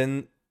 And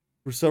then,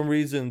 for some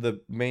reason,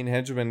 the main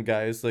henchman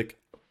guy is like,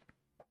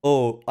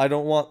 oh, I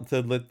don't want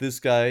to let this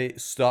guy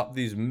stop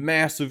these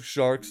massive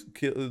sharks,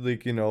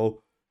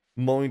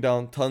 mowing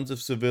down tons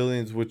of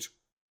civilians, which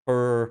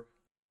per,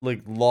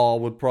 law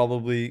would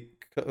probably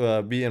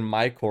be in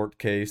my court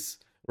case,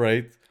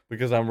 right?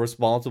 Because I'm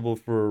responsible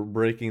for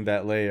breaking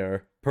that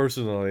layer,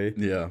 personally.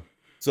 Yeah.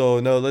 So,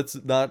 no, let's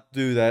not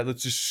do that.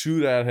 Let's just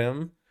shoot at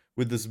him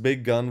with this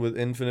big gun with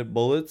infinite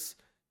bullets.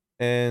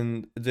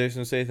 And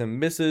Jason Statham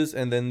misses,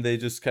 and then they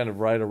just kind of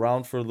ride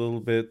around for a little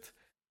bit.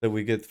 Then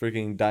we get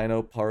freaking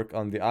Dino Park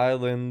on the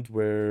island,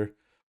 where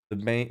the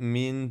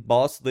mean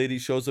boss lady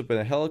shows up in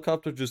a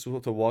helicopter just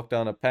to walk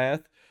down a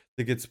path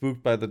to get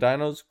spooked by the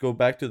dinos, go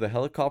back to the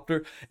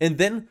helicopter. And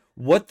then,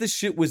 what the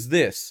shit was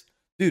this?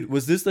 Dude,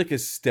 was this like a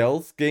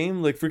stealth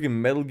game? Like freaking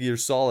Metal Gear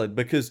Solid?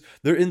 Because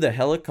they're in the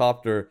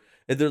helicopter,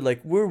 and they're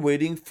like, we're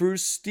waiting for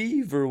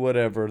Steve or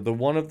whatever,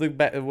 one of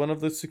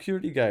the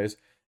security guys.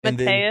 And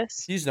then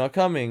he's not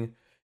coming.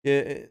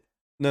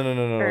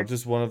 No.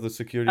 Just one of the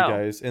security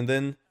guys. And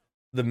then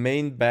the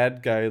main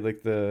bad guy,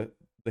 like the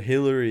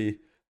Hillary,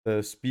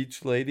 the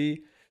speech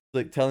lady,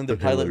 like telling the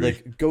pilot,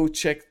 like, go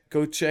check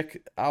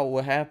out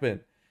what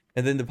happened.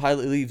 And then the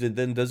pilot leaves and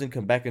then doesn't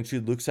come back, and she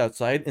looks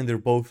outside, and they're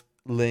both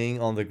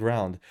laying on the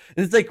ground.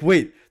 And it's like,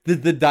 wait,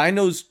 did the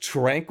dinos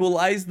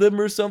tranquilize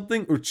them or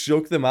something? Or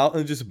choke them out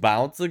and just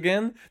bounce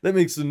again? That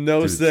makes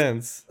no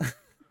sense.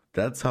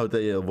 That's how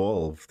they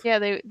evolved. Yeah,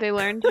 they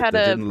learned how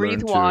to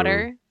breathe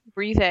water,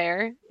 breathe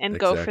air, and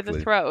go for the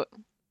throat.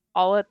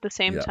 All at the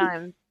same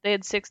time. They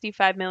had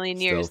 65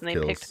 million years, and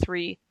they picked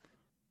 3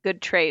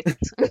 good traits.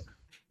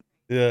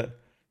 Yeah.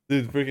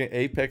 Dude, freaking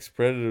apex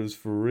predators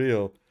for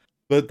real.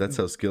 But that's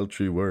how skill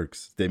tree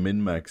works. They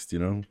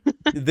min-maxed,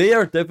 They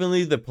are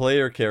definitely the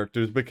player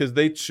characters, because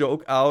they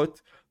choke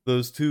out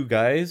those 2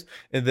 guys,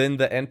 and then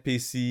the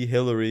NPC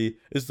Hillary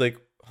is like,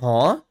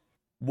 huh?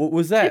 What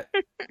was that?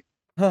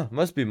 Huh,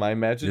 must be my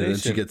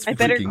imagination. I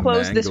better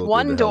close this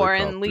one door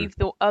and leave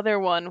the other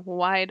one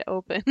wide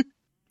open.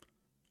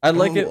 I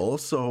like it.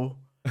 Also,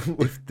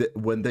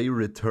 when they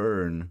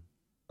return,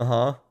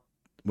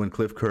 when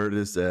Cliff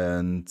Curtis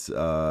and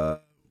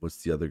what's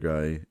the other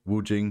guy,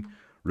 Wu Jing,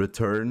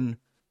 return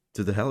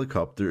to the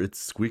helicopter, it's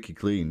squeaky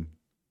clean,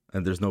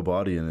 and there's no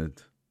body in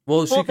it.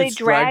 Well, she gets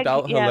dragged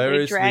out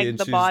hilariously, and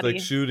she's like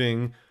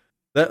shooting.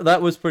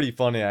 That was pretty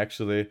funny,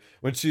 actually,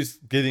 when she's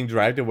getting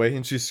dragged away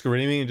and she's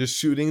screaming and just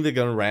shooting the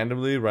gun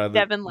randomly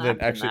rather than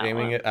actually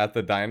aiming it at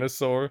the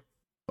dinosaur.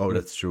 Oh,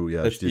 that's true.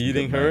 Yeah, that's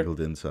eating her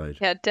inside.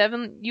 Yeah,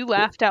 Devin, you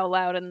laughed out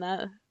loud in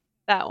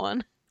that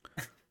one.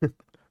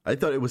 I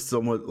thought it was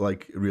somewhat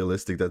like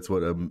realistic. That's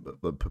what a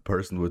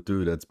person would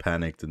do that's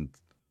panicked and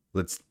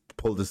let's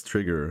pull this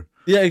trigger.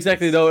 Yeah,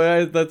 exactly.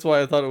 No, that's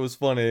why I thought it was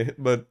funny,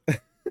 but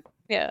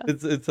Yeah.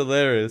 it's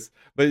hilarious.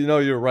 But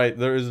you're right.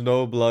 There is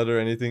no blood or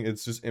anything.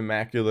 It's just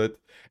immaculate,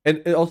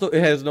 and it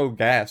has no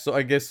gas. So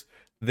I guess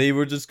they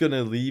were just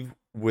gonna leave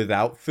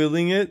without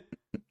filling it.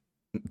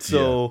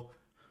 So,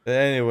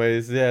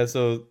 anyways, yeah.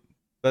 So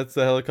that's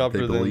the helicopter.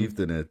 They believed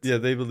in it. Yeah,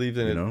 they believed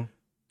in it. You know?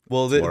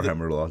 Well,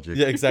 Warhammer logic.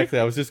 Yeah, exactly.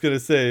 I was just gonna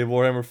say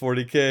Warhammer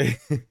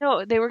 40K.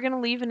 No, they were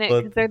gonna leave in it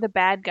because they're the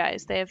bad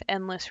guys. They have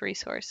endless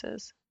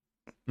resources.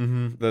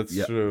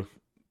 That's true.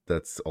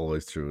 That's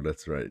always true.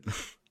 That's right.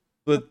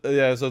 But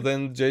yeah, so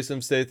then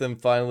Jason Statham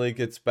finally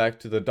gets back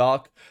to the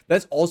dock.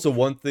 That's also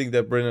one thing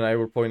that Bryn and I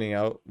were pointing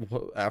out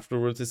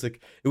afterwards. It's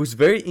like it was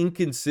very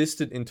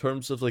inconsistent in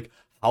terms of like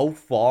how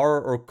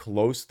far or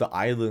close the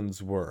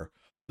islands were.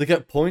 Like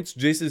at points,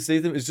 Jason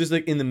Statham is just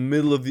like in the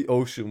middle of the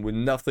ocean with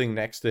nothing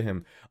next to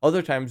him.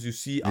 Other times you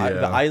see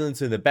the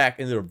islands in the back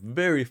and they're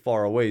very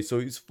far away, so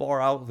he's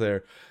far out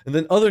there. And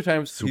then other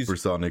times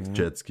supersonic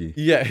jet ski.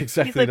 Yeah,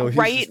 exactly. He's like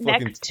right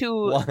next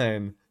to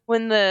flying.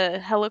 When the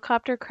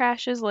helicopter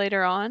crashes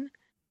later on.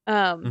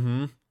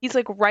 He's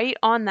like right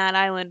on that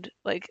island,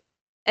 like,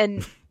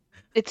 and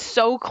it's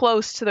so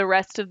close to the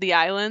rest of the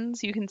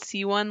islands. You can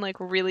see one like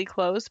really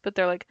close, but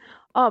they're like,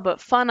 oh,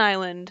 but Fun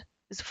Island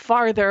is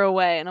farther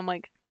away, and I'm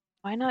like,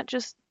 why not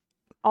just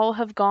all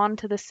have gone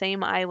to the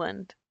same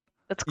island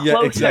that's closer?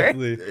 Yeah,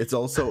 exactly. It's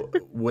also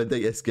when they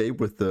escape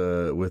with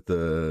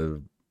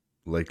the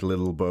like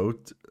little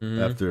boat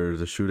after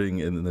the shooting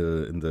in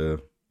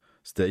the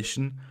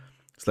station.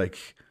 It's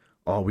like,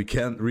 oh, we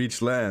can't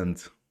reach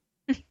land.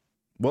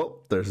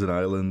 Well, there's an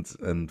island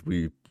and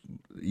we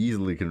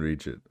easily can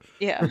reach it.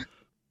 Yeah.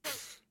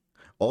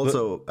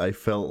 Also, I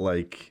felt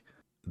like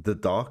the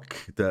dock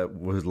that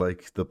was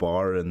like the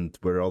bar and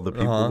where all the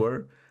people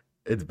were,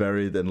 it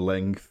varied in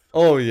length.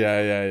 Oh,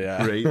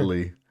 yeah.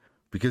 Greatly.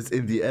 Because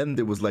in the end,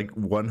 it was like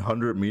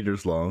 100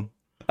 meters long.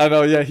 I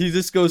know, yeah. He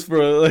just goes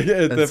for like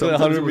definitely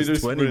 100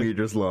 meters. 20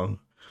 meters long.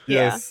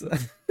 Yes.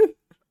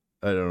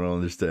 I don't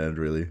understand,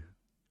 really.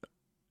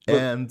 But,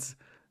 and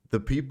the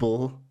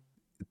people,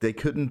 they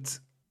couldn't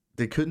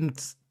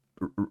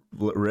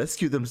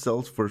rescue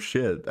themselves for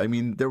shit. I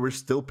mean, there were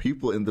still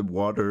people in the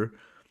water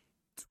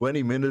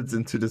 20 minutes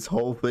into this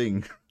whole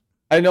thing.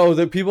 I know,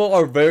 the people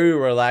are very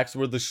relaxed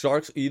where the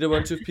sharks eat a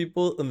bunch of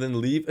people and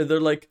then leave, and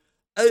they're like,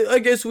 I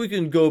guess we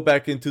can go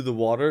back into the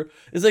water.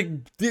 It's like,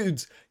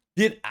 dudes,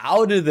 get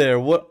out of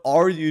there. What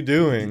are you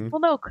doing? Well,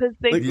 no, because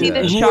they see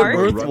the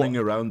sharks running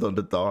around on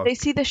the dock. They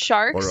see the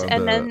sharks,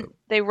 and then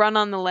they run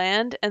on the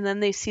land, and then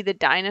they see the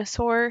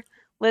dinosaur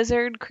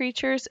lizard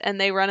creatures,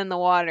 and they run in the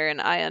water, and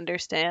I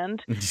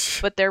understand.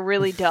 But they're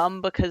really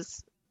dumb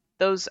because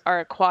those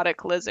are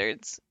aquatic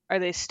lizards. Are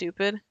they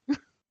stupid?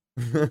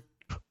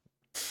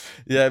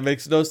 Yeah, it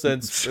makes no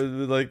sense.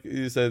 Like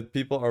you said,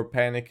 people are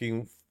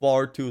panicking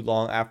far too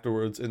long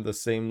afterwards in the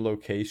same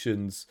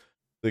locations,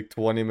 like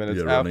 20 minutes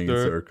after. Running in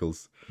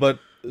circles. But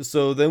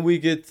so then we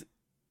get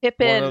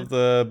Pippin. one of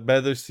the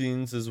better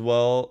scenes as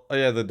well. Oh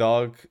yeah, the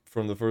dog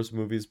from the first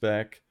movie's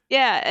back.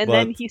 Yeah, and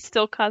then he's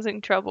still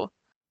causing trouble.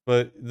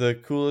 But the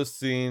coolest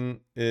scene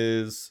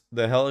is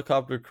the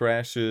helicopter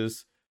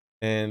crashes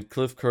and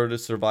Cliff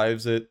Curtis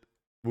survives it.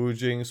 Wu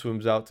Jing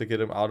swims out to get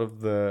him out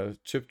of the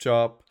chip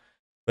chop.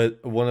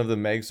 But one of the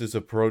Megs is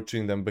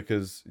approaching them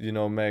because,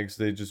 Megs,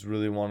 they just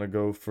really want to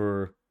go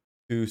for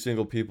 2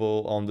 single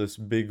people on this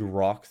big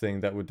rock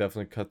thing that would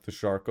definitely cut the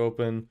shark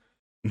open.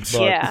 But,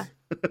 yeah.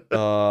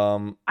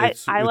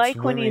 I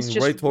like when he's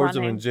just right towards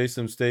running. him, and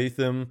Jason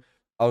Statham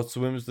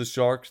outswims the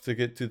shark to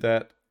get to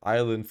that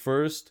island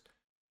first.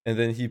 And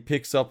then he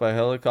picks up a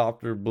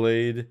helicopter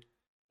blade,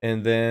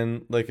 and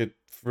then, like a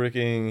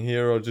freaking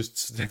hero, just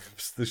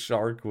stabs the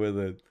shark with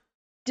it.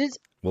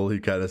 Well, he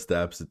kind of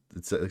stabs it.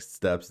 It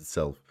stabs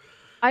itself.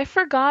 I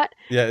forgot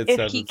if he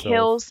itself.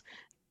 kills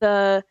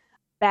the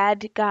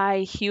bad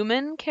guy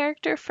human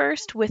character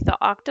first with the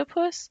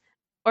octopus,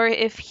 or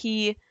if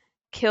he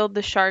killed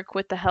the shark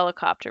with the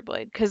helicopter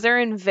blade, because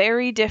they're in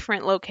very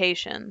different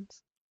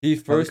locations.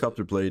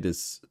 Helicopter blade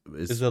is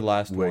the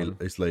last one.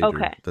 It's later.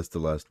 Okay. That's the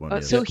last one. Yeah.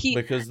 So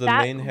because the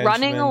that main henchman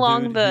running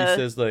along dude, the he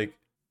says like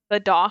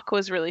the dock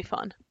was really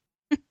fun.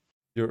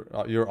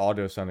 your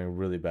audio sounding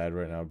really bad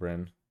right now,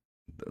 Bryn.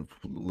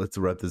 Let's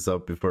wrap this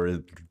up before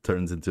it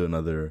turns into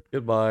another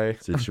goodbye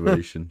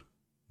situation.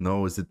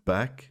 No, is it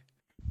back?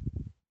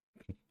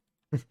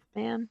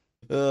 Man.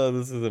 Oh,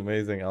 this is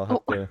amazing. I'll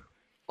have to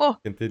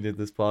continue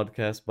this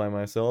podcast by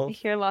myself. I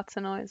hear lots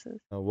of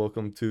noises.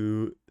 Welcome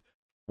to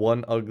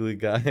one ugly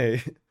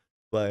guy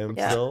by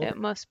himself. Yeah, it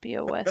must be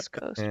a West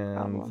Coast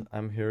problem.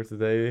 I'm here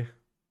today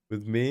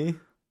with me,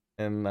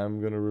 and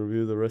I'm gonna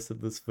review the rest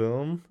of this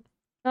film.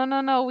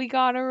 No, we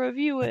gotta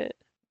review it.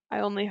 I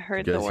only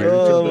heard the word.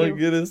 Oh my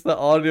goodness, the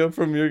audio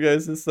from your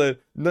guys' side.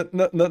 No.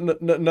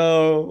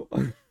 No.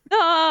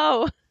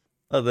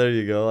 Oh, there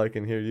you go. I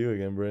can hear you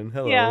again, Bryn.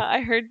 Hello. Yeah,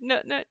 I heard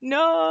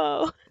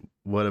no.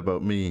 What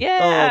about me?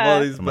 Yeah. Oh,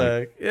 Bully's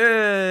back.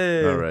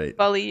 Yay. All right.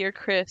 Bully, you're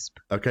crisp.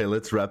 Okay,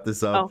 let's wrap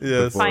this up.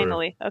 Yes.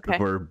 Finally. Okay.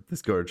 Before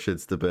Discord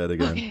shits the bed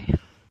again. Okay.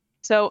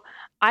 So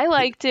I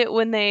liked it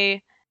when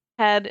they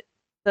had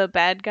the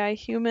bad guy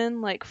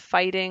human like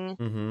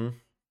fighting,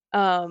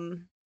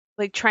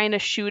 like trying to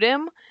shoot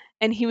him,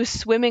 and he was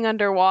swimming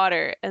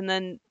underwater, and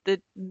then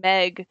the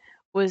Meg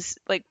was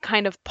like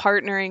kind of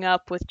partnering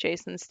up with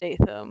Jason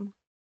Statham.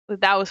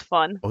 That was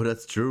fun. Oh,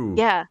 that's true.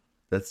 Yeah,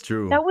 That's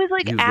true. that was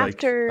like He was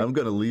after. like, I'm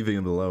gonna leave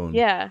him alone.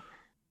 Yeah,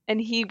 and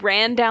he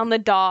ran down the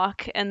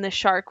dock, and the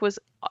shark was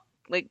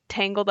like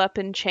tangled up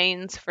in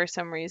chains for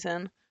some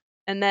reason,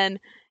 and then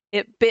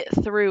it bit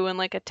through and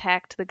like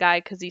attacked the guy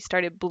because he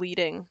started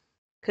bleeding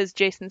because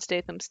Jason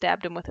Statham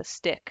stabbed him with a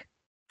stick.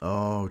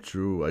 Oh,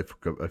 true. I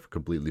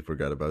completely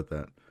forgot about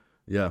that.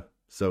 Yeah.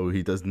 So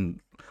he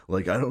doesn't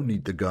like. I don't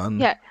need the gun.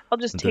 Yeah, I'll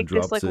just And then take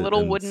this like drops it little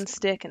and wooden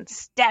stick and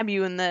stab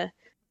you in the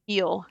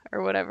heel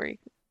or whatever he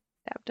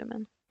stabbed him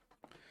in.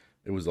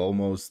 It was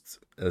almost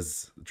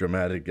as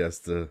dramatic as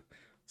the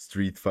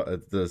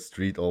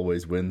street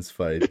always wins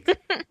fight.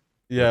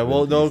 Yeah, With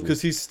well, Vin no, Diesel.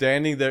 because he's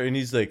standing there and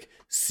he's like,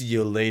 "See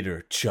you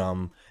later,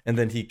 chum," and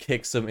then he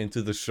kicks him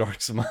into the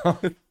shark's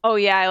mouth. Oh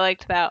yeah, I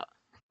liked that.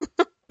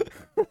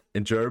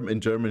 In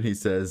German, he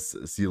says,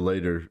 "See you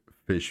later,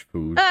 fish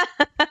food."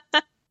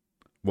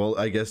 Well,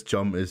 I guess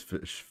chum is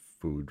fish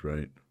food,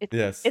 right?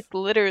 Yes, It's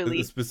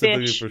literally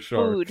specifically fish for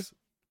sharks. food.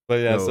 But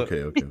yeah, Oh, so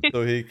okay.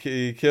 so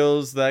he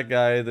kills that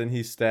guy, then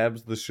he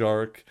stabs the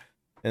shark,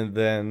 and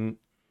then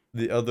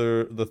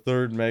the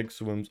third Meg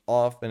swims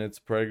off, and it's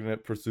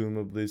pregnant,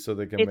 presumably, so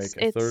they can make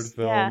a third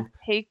yeah, film.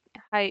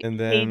 And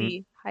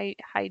then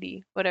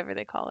Heidi, whatever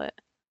they call it.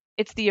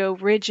 It's the I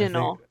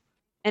original.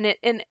 think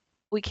And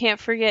we can't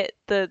forget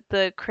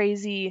the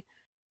crazy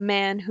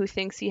man who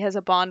thinks he has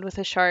a bond with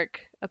a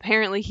shark.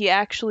 Apparently he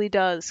actually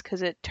does,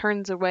 because it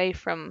turns away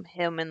from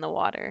him in the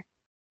water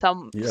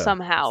Yeah,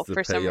 somehow it's the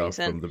for some payoff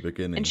reason. from the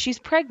beginning. And she's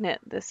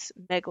pregnant, this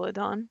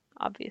megalodon,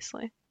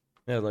 obviously.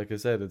 yeah, like I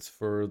said, it's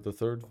for the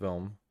third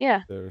film.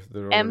 Yeah, They're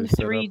already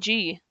set up.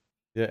 M3G.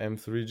 Yeah,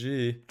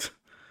 M3G.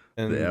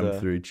 And The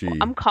M3G.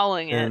 I'm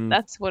calling it. and-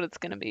 That's what it's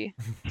gonna be.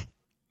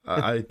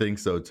 I think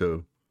so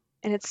too.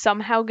 And it's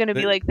somehow gonna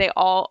be They- like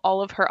all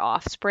of her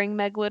offspring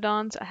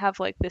megalodons have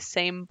like the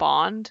same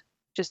bond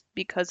just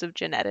because of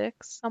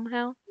genetics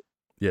somehow.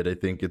 Yeah, they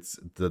think it's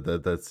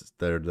that's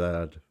their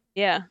dad.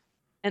 Yeah.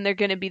 And they're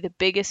gonna be the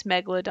biggest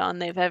megalodon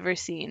they've ever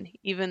seen,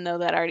 even though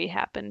that already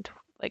happened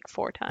like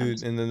 4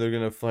 times. Dude, and then they're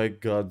gonna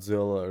fight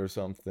Godzilla or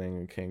something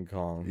and King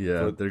Kong.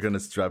 Yeah, But- they're gonna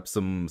strap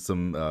some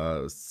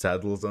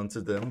saddles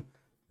onto them,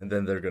 and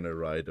then they're gonna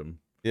ride them.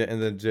 yeah,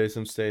 and then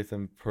Jason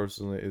Statham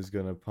personally is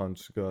gonna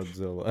punch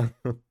Godzilla.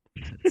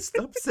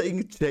 Stop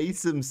saying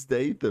Jason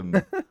Statham.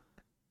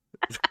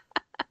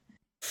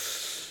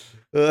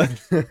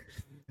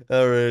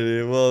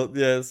 Alrighty, well,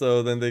 yeah,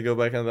 so then they go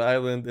back on the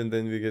island, and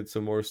then we get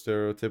some more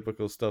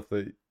stereotypical stuff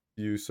that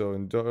you so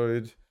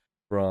enjoyed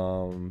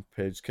from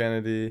Paige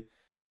Kennedy,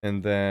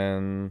 and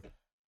then,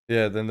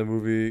 yeah, then the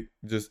movie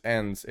just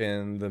ends,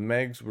 and the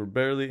Megs were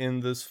barely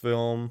in this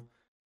film.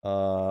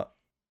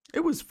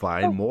 It was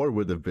fine. Oh. More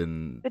would have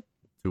been The-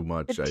 too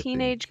much. The I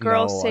teenage think.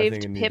 girl No, I saved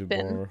think it needed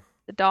Pippin, more.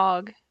 the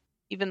dog,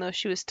 even though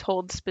she was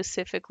told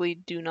specifically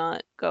do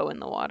not go in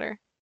the water.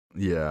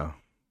 Yeah.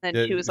 Then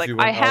Yeah, she was she like,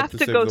 went I out have to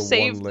to save go the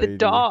save one the lady.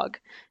 dog.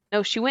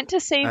 No, she went to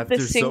save After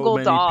the so single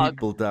many dog.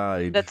 people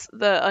died. That's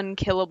the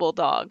unkillable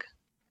dog.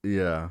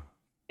 Yeah.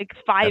 Like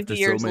 5 After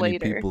years so many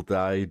later. people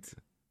died.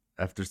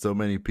 After so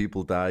many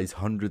people died,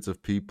 hundreds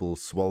of people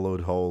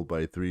swallowed whole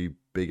by 3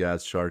 big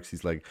ass sharks.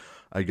 He's like,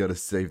 I gotta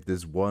save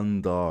this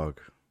one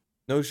dog.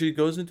 No, she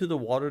goes into the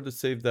water to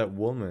save that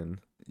woman.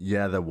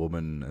 Yeah, that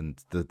woman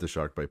and the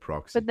shark by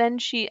proxy. But then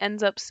she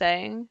ends up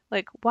saying,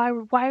 like, why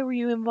were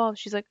you involved?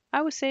 She's like,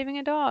 I was saving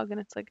a dog. And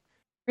it's like,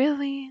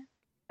 really?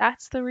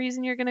 That's the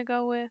reason you're gonna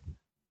go with?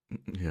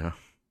 Yeah.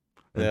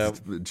 Yeah.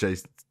 And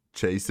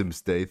Jason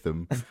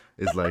Statham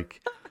is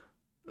like,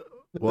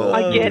 well,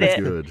 I get it is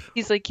it. good.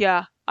 He's like,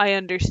 yeah, I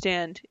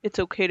understand. It's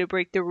okay to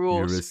break the You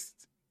rules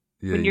risked,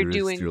 yeah, when you you're risked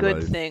doing your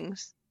good life.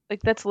 things.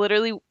 Like, that's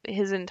literally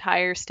his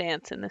entire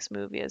stance in this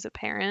movie as a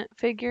parent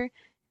figure.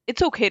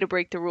 It's okay to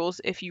break the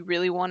rules if you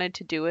really wanted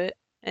to do it,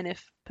 and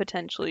if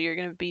potentially you're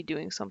gonna be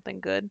doing something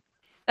good.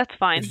 That's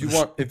fine. If you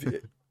want, if If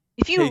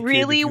hey, you kid, if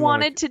really you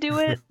wanna- wanted to do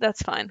it,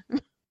 that's fine.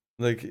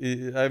 like,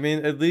 I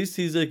mean, at least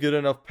he's a good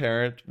enough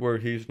parent where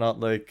he's not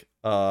like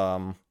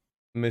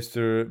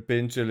Mr.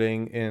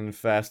 Bingeling in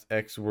Fast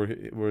X,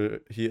 where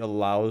he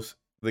allows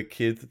the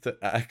kid to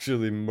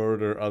actually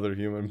murder other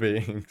human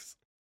beings.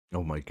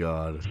 Oh my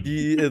god.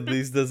 He at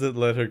least doesn't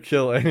let her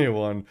kill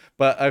anyone,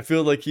 but I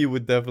feel like he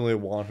would definitely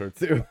want her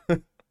to.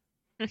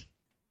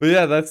 But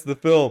yeah, that's the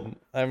film.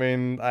 I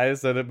mean, I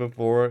said it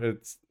before.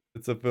 It's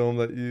a film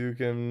that you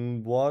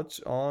can watch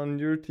on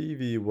your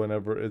TV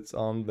whenever it's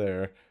on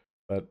there,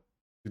 but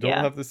you don't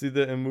Yeah. have to see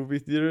that in movie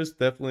theaters.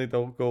 Definitely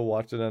don't go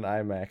watch it on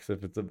IMAX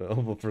if it's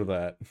available for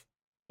that.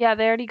 Yeah,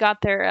 they already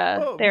got their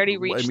Well, they already I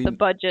reached the mean,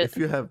 budget, If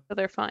you have, so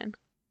they're fine.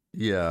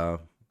 yeah,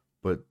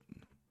 but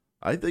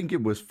I think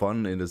it was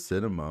fun in the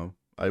cinema.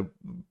 I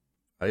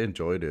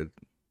enjoyed it.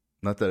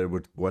 Not that I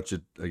would watch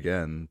it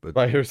again, but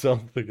By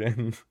yourself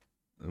again.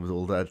 it was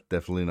all that.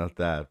 Definitely not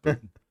that. But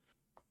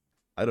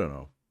I don't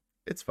know.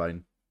 It's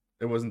fine.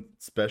 It wasn't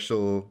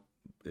special.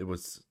 It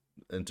was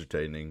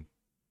entertaining.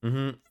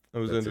 It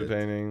was That's it.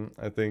 entertaining.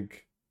 I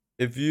think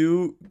if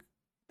you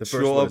The first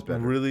show one is up better.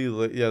 really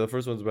late, yeah, the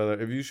first one's better.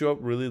 If you show up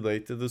really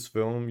late to this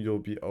film, you'll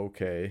be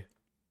okay,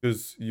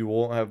 because you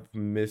won't have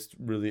missed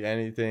really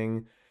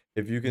anything.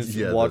 If you can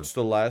Yeah, watch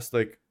the last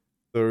like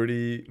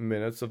 30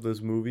 minutes of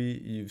this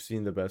movie, you've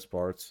seen the best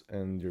parts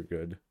and you're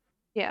good.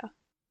 Yeah.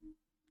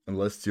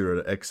 Unless you're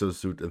an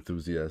exosuit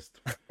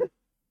enthusiast.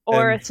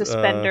 Or And, a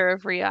suspender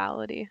of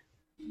reality.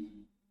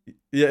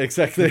 Yeah,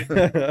 exactly.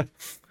 I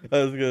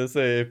was gonna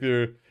say if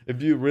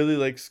you really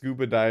like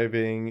scuba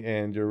diving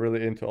and you're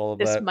really into all of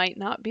This that, might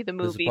not be the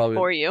this is movie probably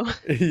for you.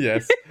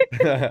 yes.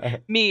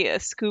 Me, a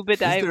scuba Is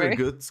there diver. a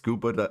good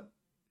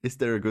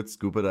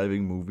scuba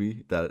diving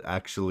movie that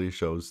actually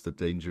shows the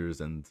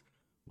dangers and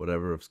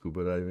whatever of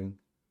scuba diving?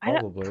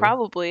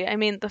 Probably. I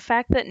mean, the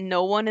fact that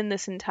no one in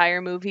this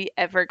entire movie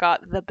ever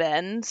got the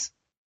bends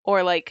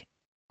or like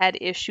had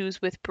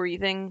issues with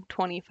breathing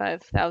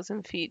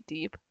 25,000 feet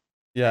deep.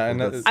 Yeah, and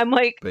Well, that's I'm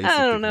like, basic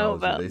I don't know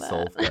technology. about They that.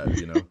 solved that,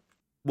 you know.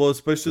 well,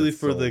 especially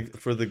That's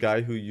for the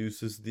guy who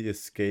uses the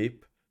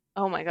escape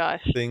Oh my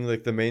gosh. thing,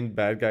 like the main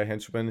bad guy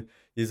henchman,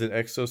 he's an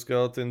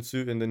exoskeleton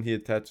suit, and then he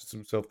attaches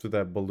himself to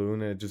that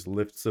balloon, and it just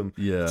lifts him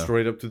Yeah.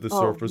 straight up to the Oh,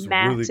 surface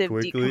really massive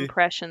quickly.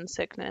 decompression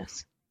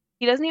sickness.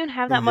 He doesn't even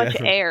have that much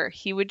Yeah. air.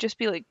 He would just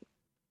be like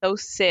so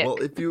sick. Well,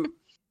 if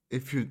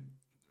you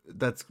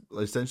that's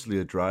essentially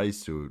a dry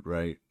suit,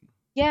 right?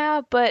 Yeah,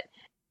 but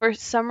for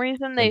some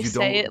reason they And you say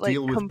don't it like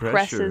deal with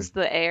compresses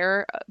pressure. the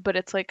air, but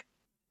it's like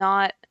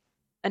not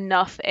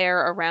enough air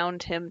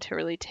around him to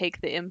really take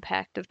the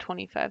impact of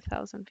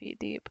 25,000 feet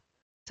deep.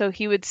 So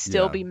he would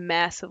still Yeah. be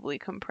massively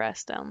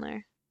compressed down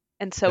there.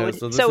 And so Yeah, would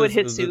so this so would is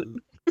his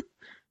suit.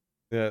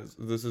 yeah,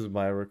 this is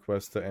my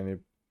request to any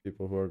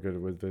people who are good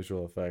with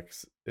visual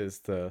effects, is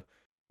to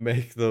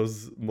make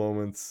those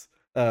moments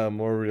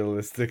more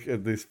realistic,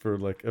 at least for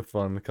like a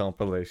fun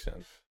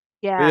compilation.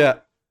 Yeah, Yeah.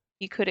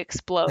 he could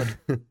explode.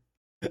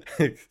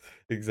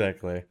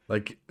 Exactly.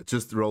 Like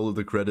just roll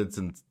the credits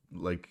and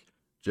like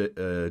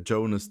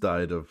Jonas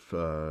died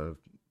of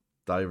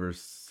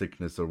diver's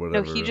sickness or No,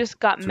 whatever. he just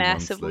got 2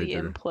 months massively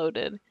later.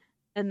 imploded,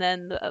 and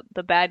then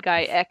the bad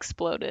guy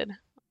exploded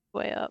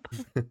way up.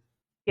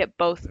 Get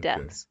both Okay.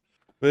 deaths.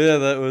 But yeah,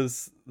 that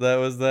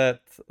was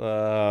that.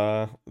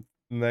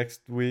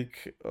 Next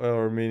week,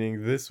 or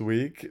meaning this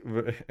week,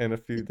 in a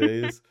few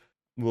days,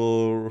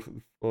 we'll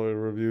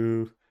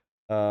review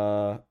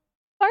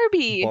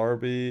Barbie.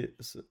 Barbie.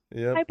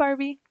 Yep. Hi,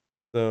 Barbie.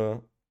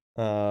 So,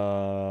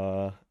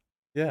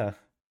 yeah.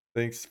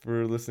 Thanks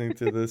for listening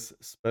to this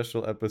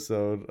special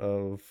episode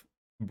of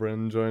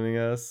Bryn joining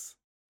us.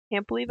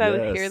 Can't believe I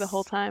was here the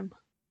whole Yes. time.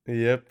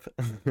 Yep.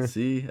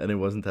 See, and it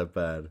wasn't that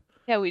bad.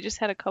 Yeah, we just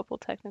had a couple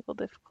technical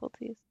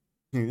difficulties.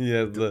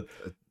 Yeah.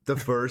 The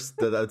first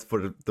that's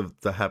for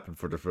that happened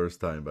for the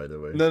first time, by the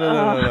way.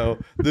 No.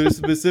 There's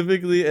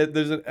specifically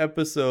there's an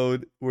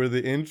episode where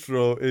the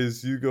intro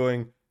is you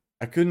going,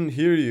 I couldn't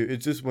hear you. It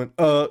just went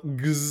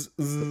gz,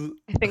 z.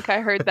 I think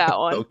I heard that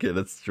one. Okay,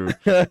 that's true.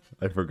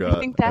 I forgot. I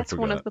think that's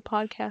one of the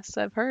podcasts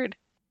I've heard.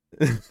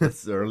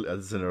 That's early.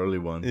 That's an early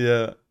one.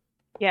 Yeah.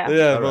 Yeah.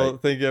 Yeah. All Well,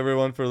 right. thank you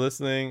everyone for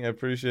listening. I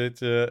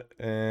appreciate you,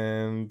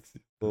 and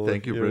we'll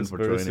Thank you, hear Bryn, us for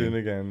very joining. soon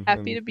again.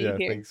 Happy And to be yeah,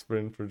 here. Thanks,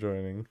 Bryn, for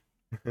joining.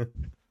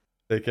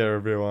 Take care,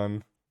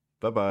 everyone.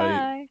 Bye-bye.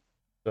 Bye.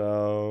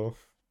 Ciao.